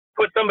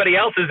put somebody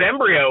else's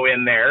embryo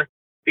in there,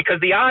 because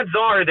the odds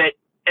are that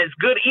as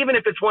good, even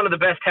if it's one of the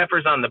best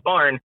heifers on the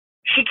barn,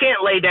 she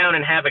can't lay down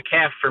and have a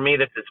calf for me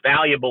that's as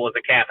valuable as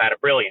a calf out of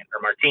Brilliant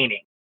or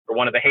Martini or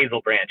one of the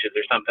Hazel branches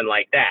or something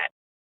like that.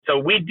 So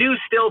we do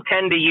still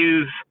tend to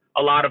use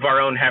a lot of our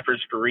own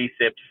heifers for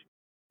recips,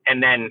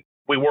 and then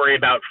we worry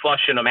about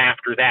flushing them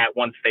after that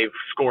once they've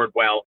scored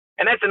well.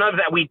 And that's another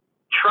that we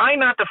try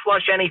not to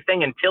flush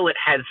anything until it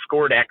has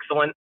scored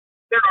excellent.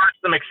 There are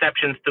some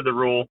exceptions to the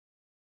rule.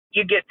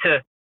 You get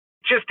to,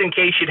 just in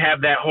case you'd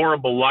have that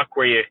horrible luck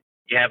where you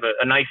have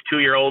a nice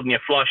 2-year-old and you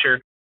flush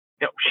her,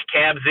 she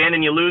calves in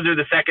and you lose her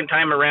the second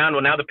time around.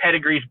 Well, now the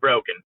pedigree's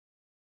broken.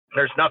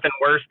 There's nothing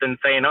worse than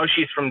saying, oh,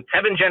 she's from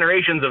 7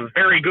 generations of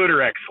very good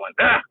or excellent.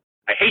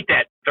 I hate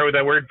that. Throw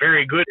that word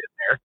very good in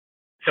there.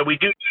 So we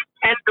do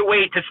tend to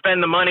wait to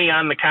spend the money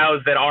on the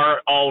cows that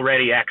are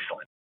already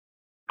excellent.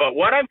 But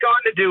what I've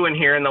gone to do in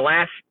here in the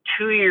last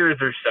 2 years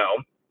or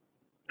so,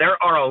 there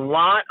are a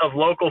lot of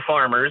local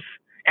farmers,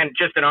 and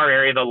just in our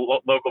area, the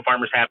local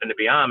farmers happen to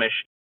be Amish.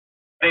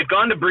 They've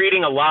gone to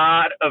breeding a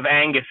lot of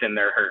Angus in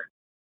their herd.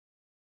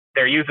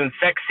 They're using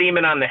sex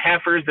semen on the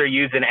heifers. They're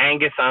using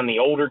Angus on the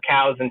older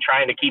cows and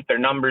trying to keep their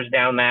numbers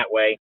down that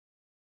way.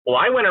 Well,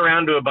 I went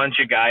around to a bunch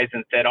of guys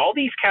and said, all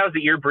these cows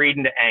that you're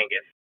breeding to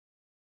Angus,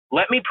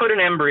 let me put an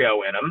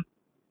embryo in them,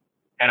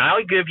 and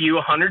I'll give you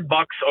 $100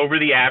 over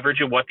the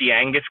average of what the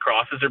Angus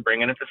crosses are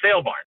bringing at the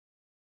sale barn.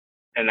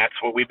 And that's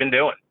what we've been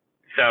doing.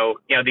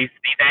 So, these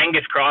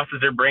Angus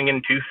crosses are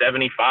bringing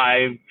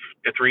 $275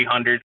 to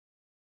 $300.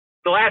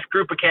 The last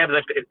group of calves,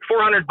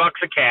 $400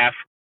 a calf.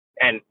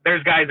 And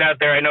there's guys out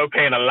there I know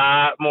paying a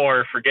lot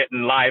more for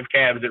getting live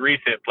calves at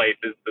recip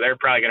places. So they're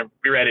probably going to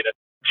be ready to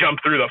jump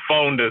through the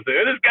phone to say,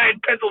 this guy in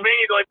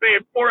Pennsylvania is like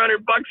paying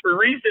 $400 for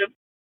recips.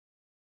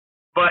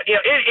 But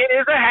it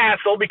is a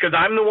hassle because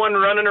I'm the one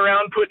running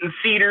around putting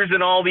cedars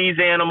in all these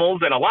animals,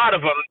 and a lot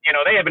of them,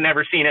 they haven't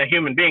never seen a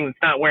human being that's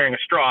not wearing a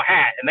straw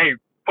hat, and they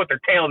put their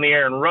tail in the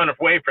air and run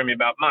away from you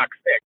about Mach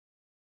 6.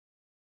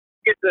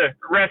 Get to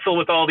wrestle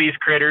with all these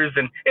critters,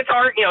 and it's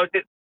hard,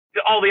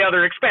 all the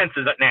other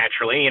expenses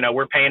naturally,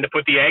 we're paying to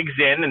put the eggs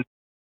in, and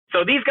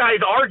so these guys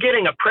are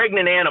getting a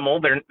pregnant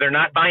animal. They're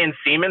not buying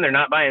semen, they're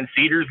not buying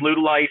cedars,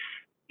 luteolice,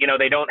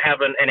 they don't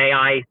have an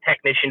AI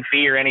technician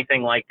fee or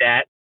anything like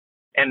that.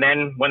 And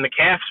then when the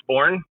calf's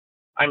born,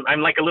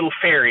 I'm like a little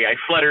fairy. I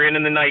flutter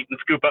in the night and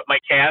scoop up my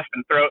calf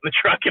and throw it in the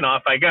truck, and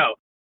off I go.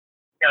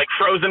 Like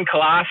frozen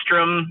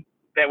colostrum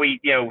that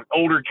we,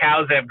 older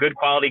cows that have good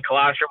quality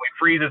colostrum, we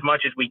freeze as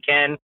much as we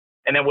can,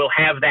 and then we'll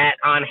have that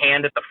on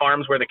hand at the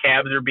farms where the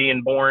calves are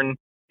being born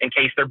in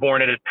case they're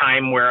born at a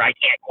time where I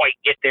can't quite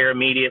get there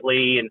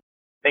immediately. And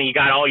then you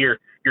got all your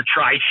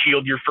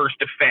Tri-Shield, your First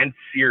Defense,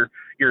 your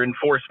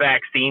enforced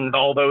vaccines,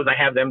 all those. I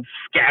have them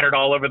scattered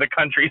all over the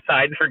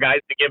countryside for guys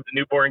to give to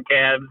newborn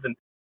calves. And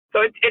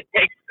so it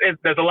takes,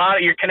 there's a lot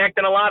of, you're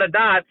connecting a lot of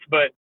dots,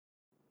 but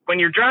when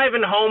you're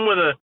driving home with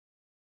a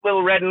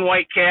little red and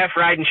white calf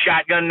riding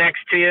shotgun next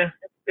to you,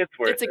 it's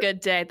worth it. It's a good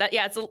day.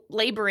 It's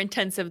labor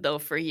intensive though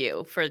for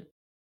you.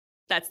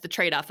 That's the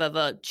trade-off of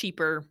a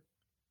cheaper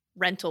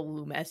rental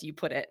womb, as you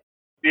put it.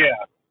 Yeah.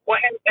 Well,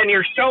 and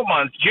your show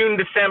months, June,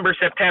 December,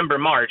 September,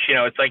 March,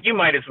 it's like you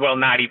might as well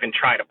not even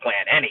try to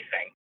plan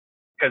anything.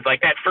 Because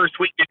like that first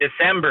week of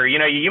December,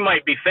 you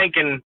might be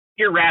thinking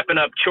you're wrapping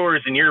up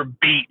chores and you're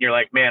beat. And you're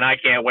like, man, I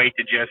can't wait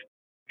to just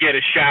get a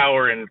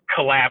shower and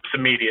collapse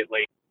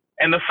immediately.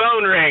 And the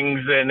phone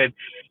rings and it's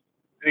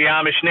the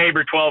Amish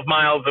neighbor 12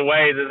 miles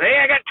away says,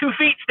 hey, I got 2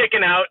 feet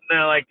sticking out. And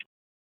they're like,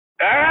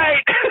 all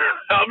right,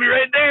 I'll be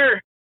right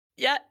there.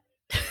 Yeah.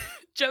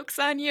 Joke's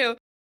on you.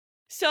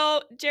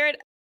 So, Jared,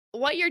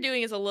 what you're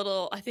doing is a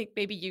little, I think,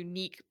 maybe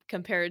unique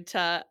compared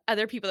to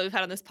other people that we've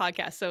had on this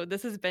podcast. So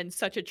this has been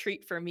such a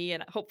treat for me,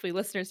 and hopefully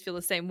listeners feel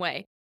the same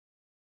way.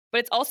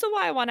 But it's also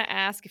why I want to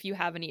ask if you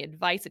have any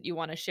advice that you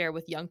want to share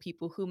with young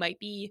people who might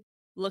be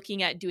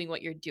looking at doing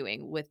what you're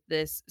doing with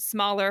this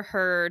smaller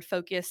herd,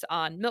 focus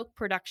on milk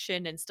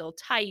production and still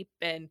type,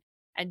 and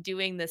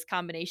doing this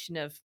combination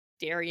of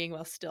dairying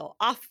while still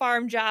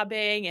off-farm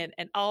jobbing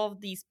and all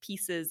of these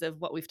pieces of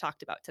what we've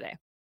talked about today.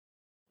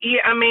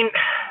 Yeah, I mean,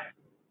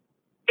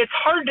 it's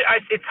hard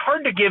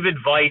to give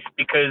advice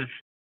because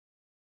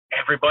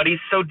everybody's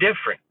so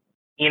different.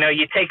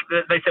 You take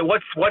they say,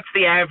 what's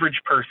the average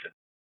person?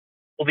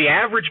 Well, the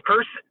average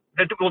person,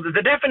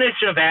 the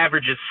definition of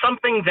average is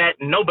something that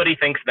nobody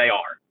thinks they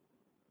are,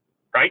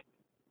 right?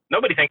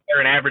 Nobody thinks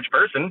they're an average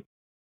person,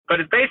 but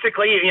it's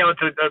basically,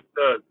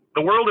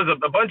 the world is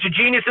a bunch of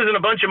geniuses and a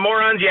bunch of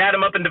morons. You add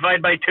them up and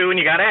divide by 2 and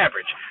you got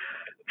average.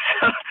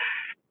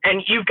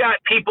 And you've got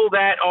people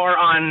that are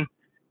on,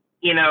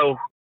 you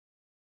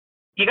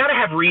got to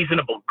have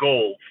reasonable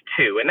goals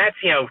too. And that's,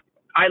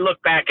 I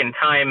look back in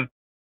time,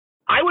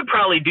 I would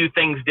probably do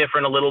things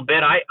different a little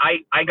bit.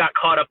 I got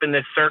caught up in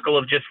this circle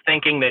of just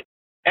thinking that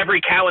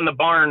every cow in the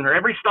barn or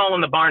every stall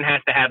in the barn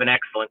has to have an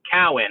excellent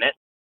cow in it.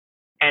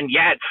 And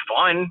yeah, it's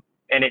fun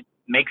and it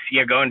makes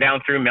you going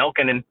down through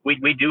milking. And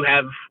we do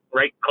have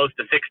right close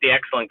to 60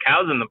 excellent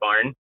cows in the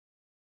barn.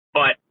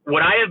 But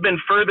would I have been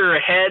further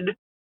ahead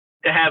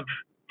to have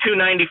 2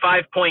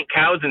 95-point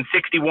cows and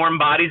 60 warm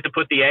bodies to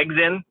put the eggs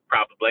in?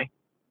 Probably.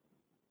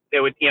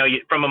 It would,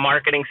 from a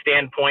marketing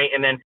standpoint.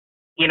 And then,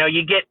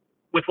 you get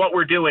with what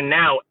we're doing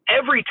now,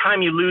 every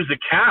time you lose a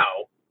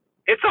cow,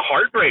 it's a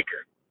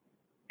heartbreaker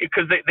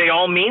because they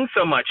all mean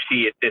so much to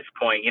you at this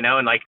point,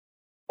 and like,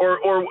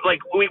 or like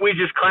we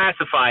just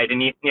classified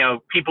and,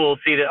 people will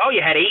see that, oh,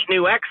 you had 8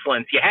 new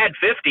excellents. You had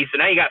 50. So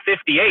now you got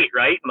 58,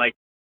 right? I'm like,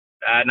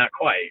 not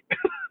quite.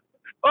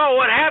 Oh,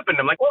 what happened?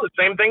 I'm like, well, the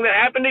same thing that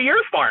happened to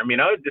your farm,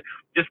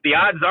 just the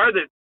odds are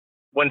that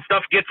when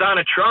stuff gets on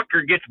a truck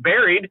or gets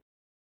buried,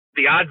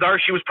 the odds are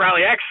she was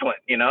probably excellent,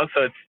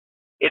 so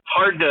it's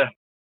harder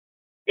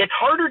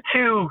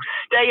to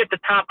stay at the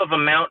top of a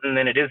mountain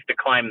than it is to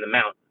climb the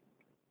mountain.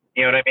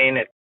 You know what I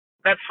mean?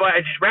 That's why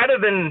I just, rather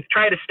than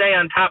try to stay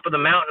on top of the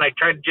mountain, I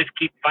try to just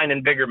keep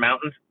finding bigger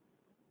mountains.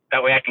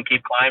 That way I can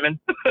keep climbing.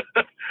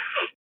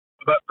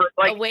 But for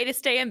a way to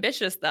stay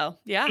ambitious though.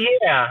 Yeah.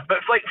 Yeah. But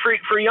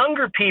for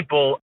younger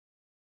people,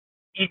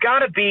 you got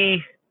to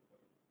be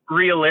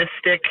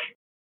realistic.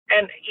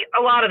 And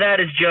a lot of that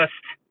is just,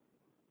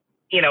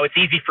 it's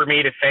easy for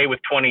me to say with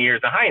 20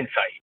 years of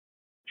hindsight.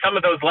 Some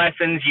of those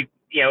lessons,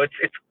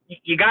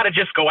 you got to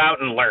just go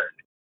out and learn.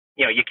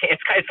 You can't.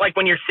 It's like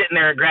when you're sitting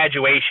there at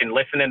graduation,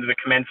 listening to the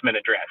commencement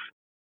address.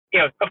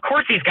 Of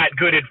course he's got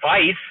good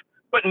advice,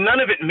 but none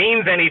of it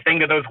means anything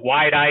to those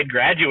wide-eyed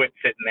graduates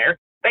sitting there.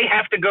 They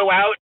have to go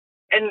out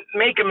and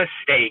make a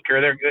mistake,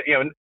 or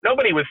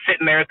nobody was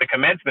sitting there at the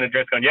commencement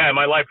address going, "Yeah,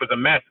 my life was a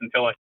mess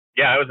until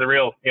I was a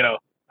real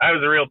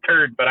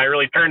turd, but I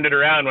really turned it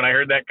around when I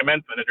heard that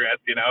commencement address."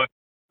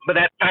 But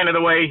that's kind of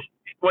the way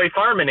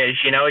farming is.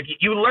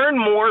 You learn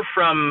more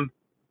from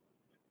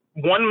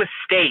one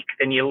mistake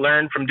than you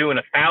learn from doing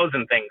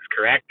 1,000 things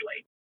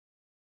correctly.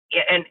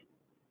 Yeah, and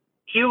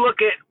you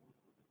look at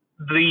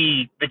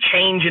the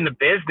change in the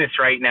business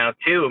right now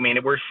too. I mean,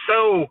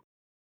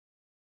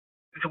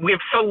 we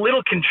have so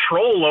little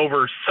control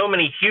over so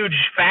many huge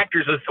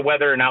factors as to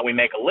whether or not we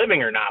make a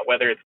living or not,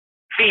 whether it's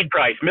feed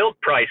price, milk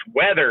price,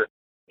 weather,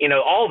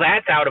 all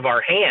that's out of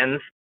our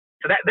hands.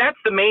 So that's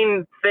the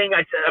main thing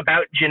I said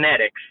about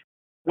genetics.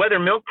 Whether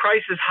milk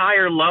price is high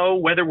or low,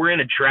 whether we're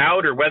in a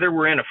drought or whether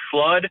we're in a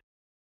flood,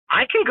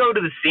 I can go to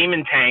the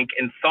semen tank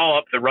and thaw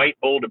up the right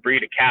bull to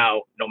breed a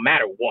cow no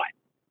matter what.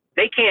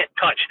 They can't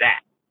touch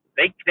that.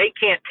 They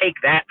can't take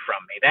that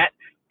from me.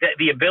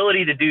 The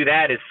ability to do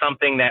that is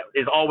something that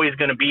is always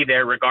going to be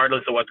there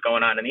regardless of what's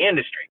going on in the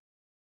industry.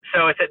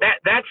 So it's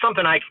that's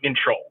something I can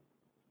control.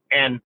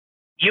 And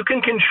you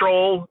can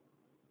control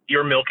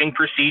your milking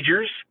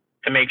procedures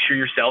to make sure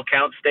your cell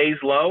count stays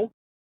low.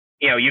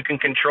 You can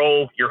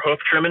control your hoof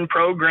trimming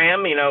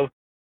program.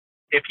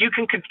 If you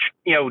can,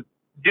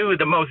 do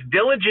the most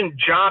diligent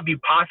job you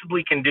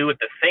possibly can do with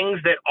the things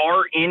that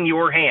are in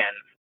your hands,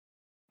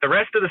 the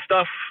rest of the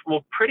stuff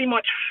will pretty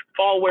much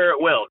fall where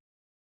it will.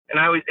 And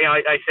I always,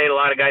 I say to a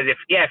lot of guys, if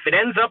it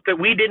ends up that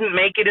we didn't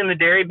make it in the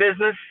dairy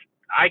business,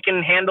 I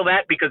can handle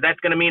that because that's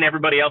going to mean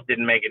everybody else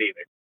didn't make it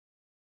either.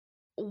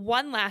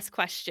 One last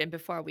question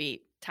before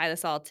we tie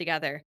this all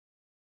together.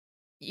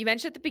 You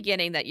mentioned at the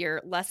beginning that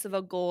you're less of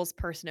a goals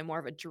person and more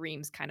of a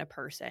dreams kind of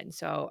person.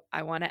 So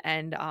I want to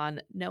end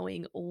on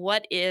knowing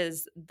what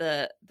is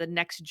the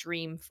next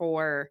dream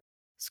for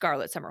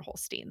Scarlet-Summer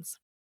Holsteins?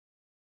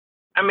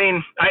 I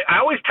mean, I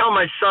always tell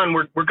my son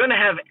we're going to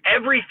have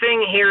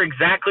everything here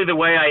exactly the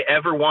way I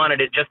ever wanted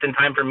it, just in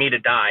time for me to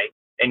die,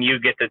 and you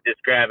get to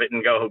just grab it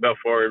and go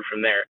forward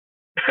from there.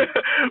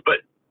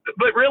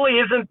 but really,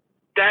 isn't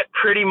that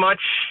pretty much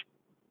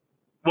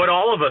what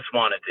all of us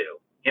want to do?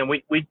 And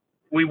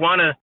we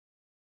want to,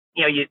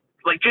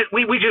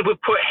 we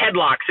put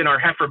headlocks in our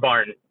heifer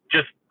barn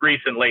just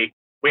recently.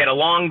 We had a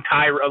long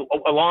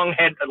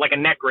head, like a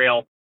neck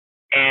rail.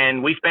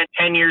 And we spent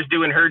 10 years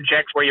doing herd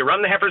checks where you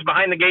run the heifers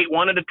behind the gate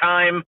one at a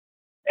time.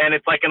 And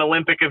it's like an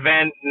Olympic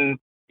event. And,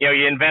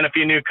 you invent a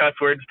few new cuss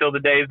words till the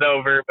day's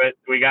over, but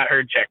we got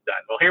herd check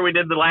done. Well, here we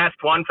did the last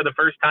one for the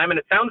first time. And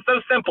it sounds so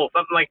simple.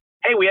 Something like,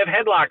 hey, we have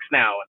headlocks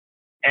now.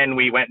 And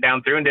we went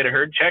down through and did a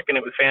herd check, and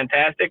it was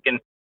fantastic. And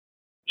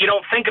you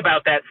don't think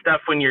about that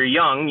stuff when you're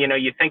young.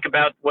 You think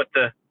about what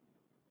the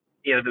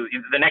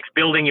next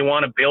building you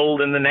want to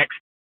build, and the next,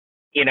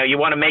 you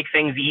want to make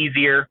things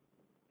easier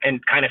and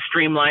kind of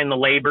streamline the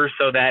labor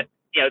so that,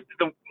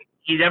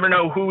 you never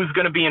know who's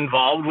going to be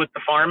involved with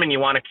the farm, and you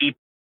want to keep,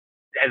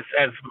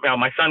 as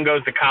my son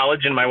goes to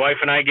college and my wife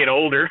and I get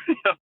older,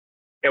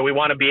 we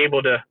want to be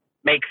able to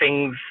make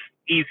things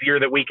easier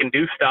that we can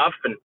do stuff.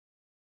 And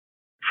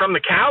from the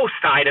cow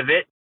side of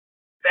it,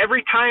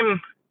 every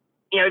time,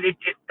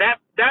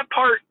 that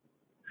part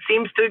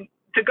seems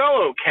to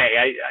go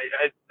okay.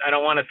 I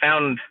don't want to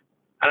sound,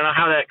 I don't know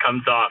how that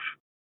comes off,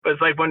 but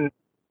it's like when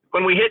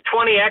we hit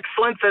 20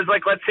 excellence, it's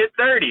like, let's hit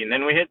 30, and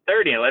then we hit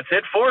 30, and let's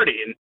hit 40.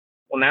 And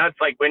well, now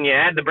it's like when you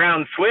add the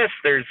brown Swiss,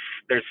 there's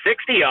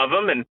 60 of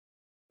them. And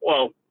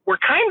well, we're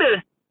kind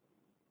of,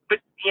 but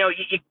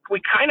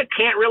we kind of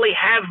can't really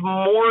have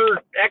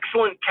more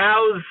excellent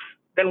cows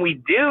than we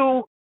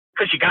do,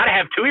 because you got to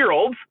have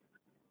 2-year-olds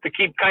to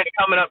keep kind of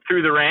coming up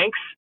through the ranks.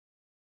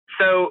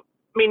 So,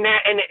 I mean, that,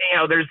 and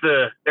there's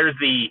the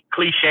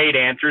cliched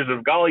answers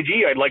of, golly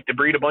gee, I'd like to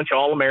breed a bunch of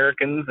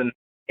All-Americans, and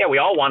yeah, we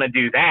all want to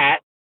do that.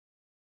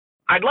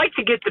 I'd like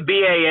to get the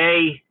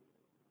BAA,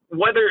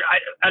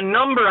 a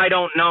number, I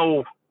don't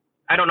know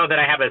that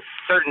I have a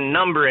certain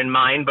number in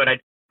mind, but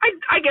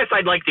I guess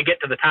I'd like to get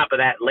to the top of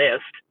that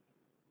list.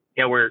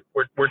 We're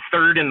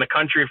third in the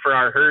country for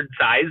our herd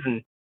size,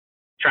 and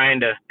trying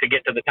to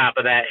get to the top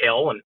of that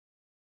hill. And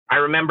I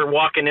remember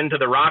walking into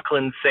the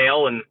Rockland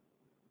sale and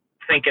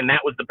thinking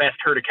that was the best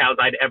herd of cows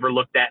I'd ever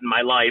looked at in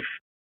my life.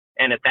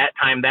 And at that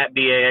time, that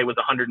BAA was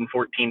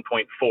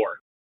 114.4.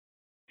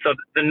 So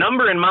the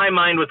number in my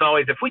mind was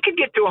always, if we could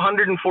get to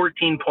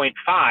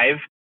 114.5,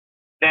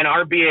 then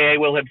our BAA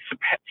will have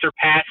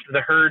surpassed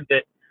the herd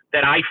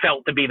that I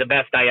felt to be the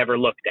best I ever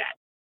looked at.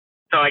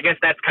 So I guess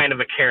that's kind of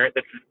a carrot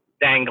that's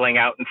dangling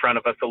out in front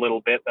of us a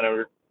little bit that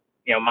are,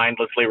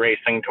 mindlessly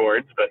racing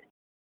towards. But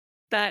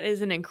that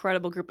is an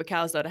incredible group of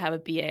cows, though, to have a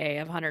BAA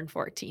of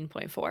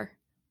 114.4.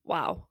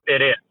 Wow.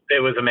 It is.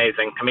 It was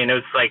amazing. I mean, it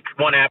was like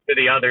one after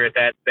the other at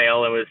that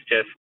sale. It was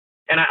just,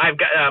 and I've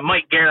got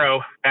Mike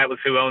Garrow, that was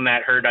who owned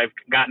that herd. I've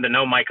gotten to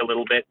know Mike a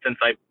little bit since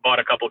I bought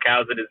a couple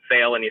cows at his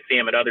sale, and you see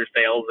him at other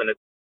sales, and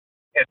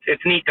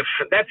it's neat to,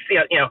 that's,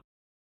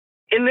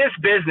 in this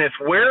business,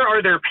 where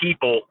are there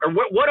people, or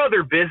what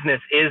other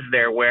business is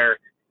there where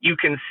you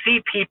can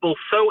see people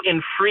so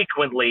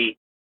infrequently,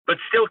 but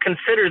still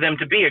consider them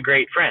to be a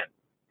great friend?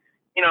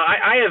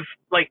 I have,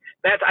 like,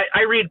 that's,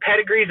 I read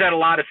pedigrees at a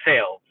lot of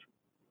sales,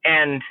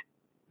 and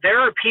there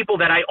are people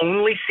that I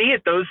only see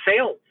at those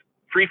sales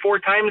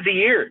 3-4 times a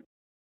year.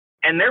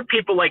 And they're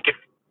people like, if,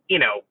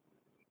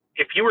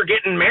 if you were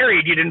getting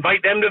married, you'd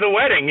invite them to the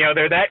wedding.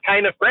 They're that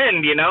kind of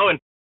friend,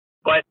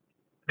 but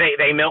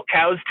they milk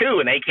cows too,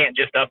 and they can't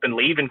just up and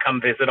leave and come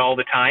visit all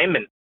the time.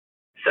 And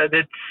so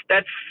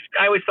that's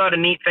I always thought a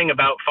neat thing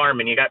about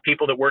farming. You got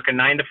people that work a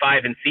 9 to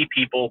 5 and see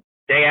people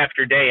day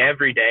after day,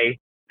 every day,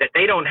 that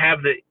they don't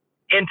have the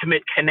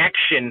intimate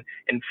connection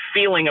and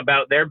feeling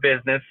about their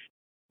business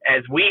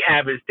as we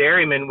have as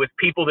dairymen with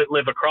people that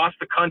live across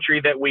the country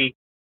that we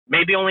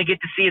maybe only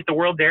get to see at the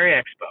World Dairy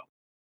Expo,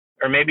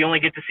 or maybe only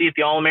get to see at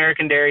the All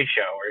American Dairy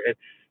Show. Or it's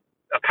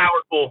a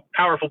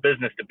powerful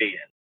business to be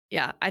in.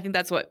 Yeah, I think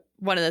that's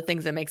one of the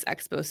things that makes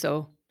Expo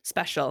so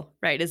special,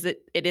 right? Is that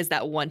it is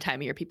that one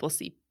time a year people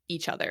see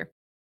each other.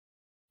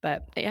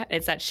 But yeah,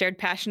 it's that shared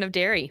passion of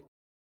dairy.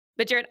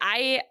 But Jared,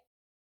 I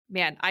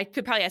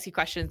could probably ask you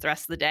questions the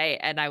rest of the day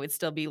and I would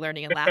still be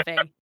learning and laughing.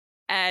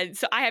 And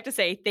so I have to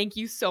say thank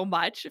you so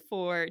much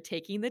for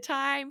taking the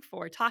time,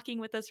 for talking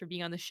with us, for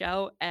being on the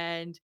show,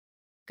 and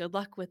good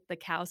luck with the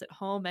cows at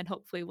home. And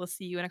hopefully we'll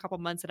see you in a couple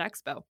months at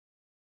Expo.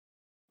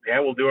 Yeah,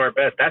 we'll do our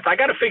best. I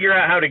got to figure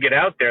out how to get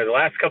out there. The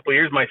last couple of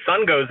years, my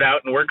son goes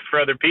out and works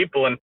for other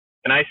people, and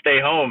I stay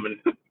home.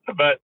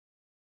 But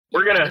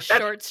we're gonna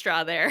short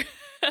straw there.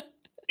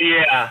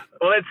 Yeah,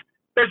 well,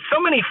 there's so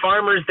many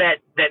farmers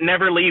that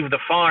never leave the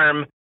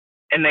farm,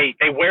 and they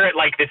wear it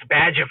like this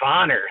badge of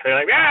honor. They're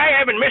like, I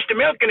haven't missed a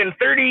milking in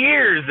 30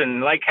 years,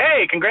 and like,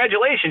 hey,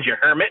 congratulations, you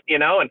hermit,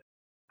 And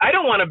I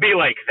don't want to be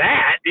like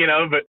that,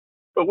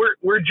 But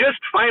we're just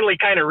finally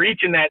kind of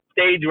reaching that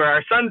stage where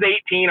our son's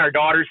 18, our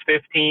daughter's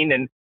 15,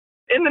 and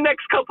in the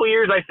next couple of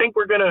years, I think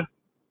we're gonna,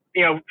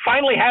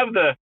 finally have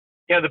the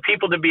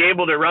people to be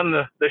able to run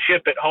the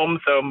ship at home,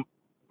 so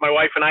my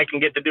wife and I can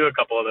get to do a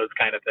couple of those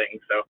kind of things.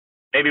 So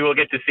maybe we'll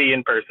get to see you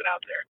in person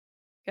out there.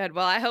 Good.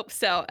 Well, I hope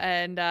so.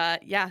 And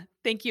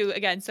thank you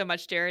again so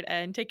much, Jared,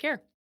 and take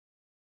care.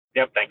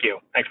 Yep. Thank you.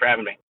 Thanks for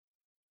having me.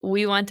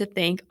 We want to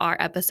thank our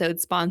episode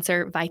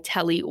sponsor,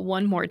 Vitelli,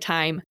 one more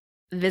time.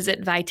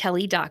 Visit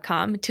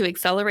Vitelli.com to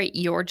accelerate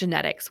your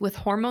genetics with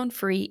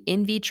hormone-free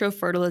in vitro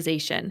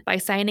fertilization by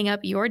signing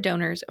up your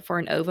donors for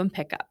an ovum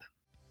pickup.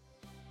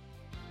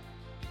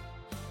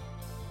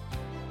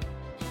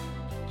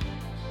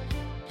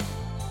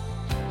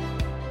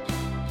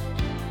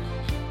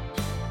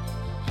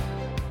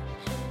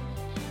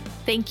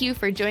 Thank you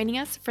for joining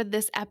us for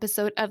this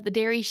episode of The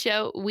Dairy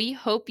Show. We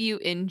hope you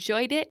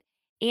enjoyed it.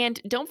 And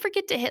don't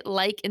forget to hit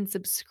like and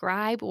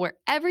subscribe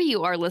wherever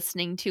you are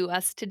listening to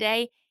us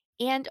today.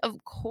 And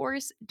of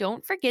course,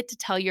 don't forget to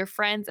tell your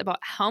friends about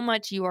how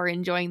much you are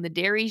enjoying The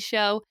Dairy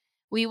Show.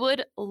 We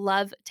would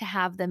love to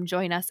have them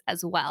join us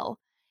as well.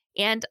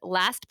 And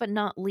last but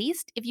not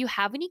least, if you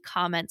have any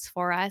comments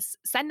for us,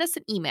 send us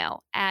an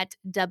email at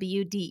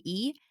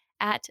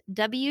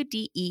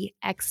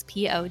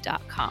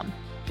wde@wdexpo.com.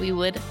 We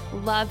would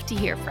love to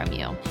hear from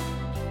you.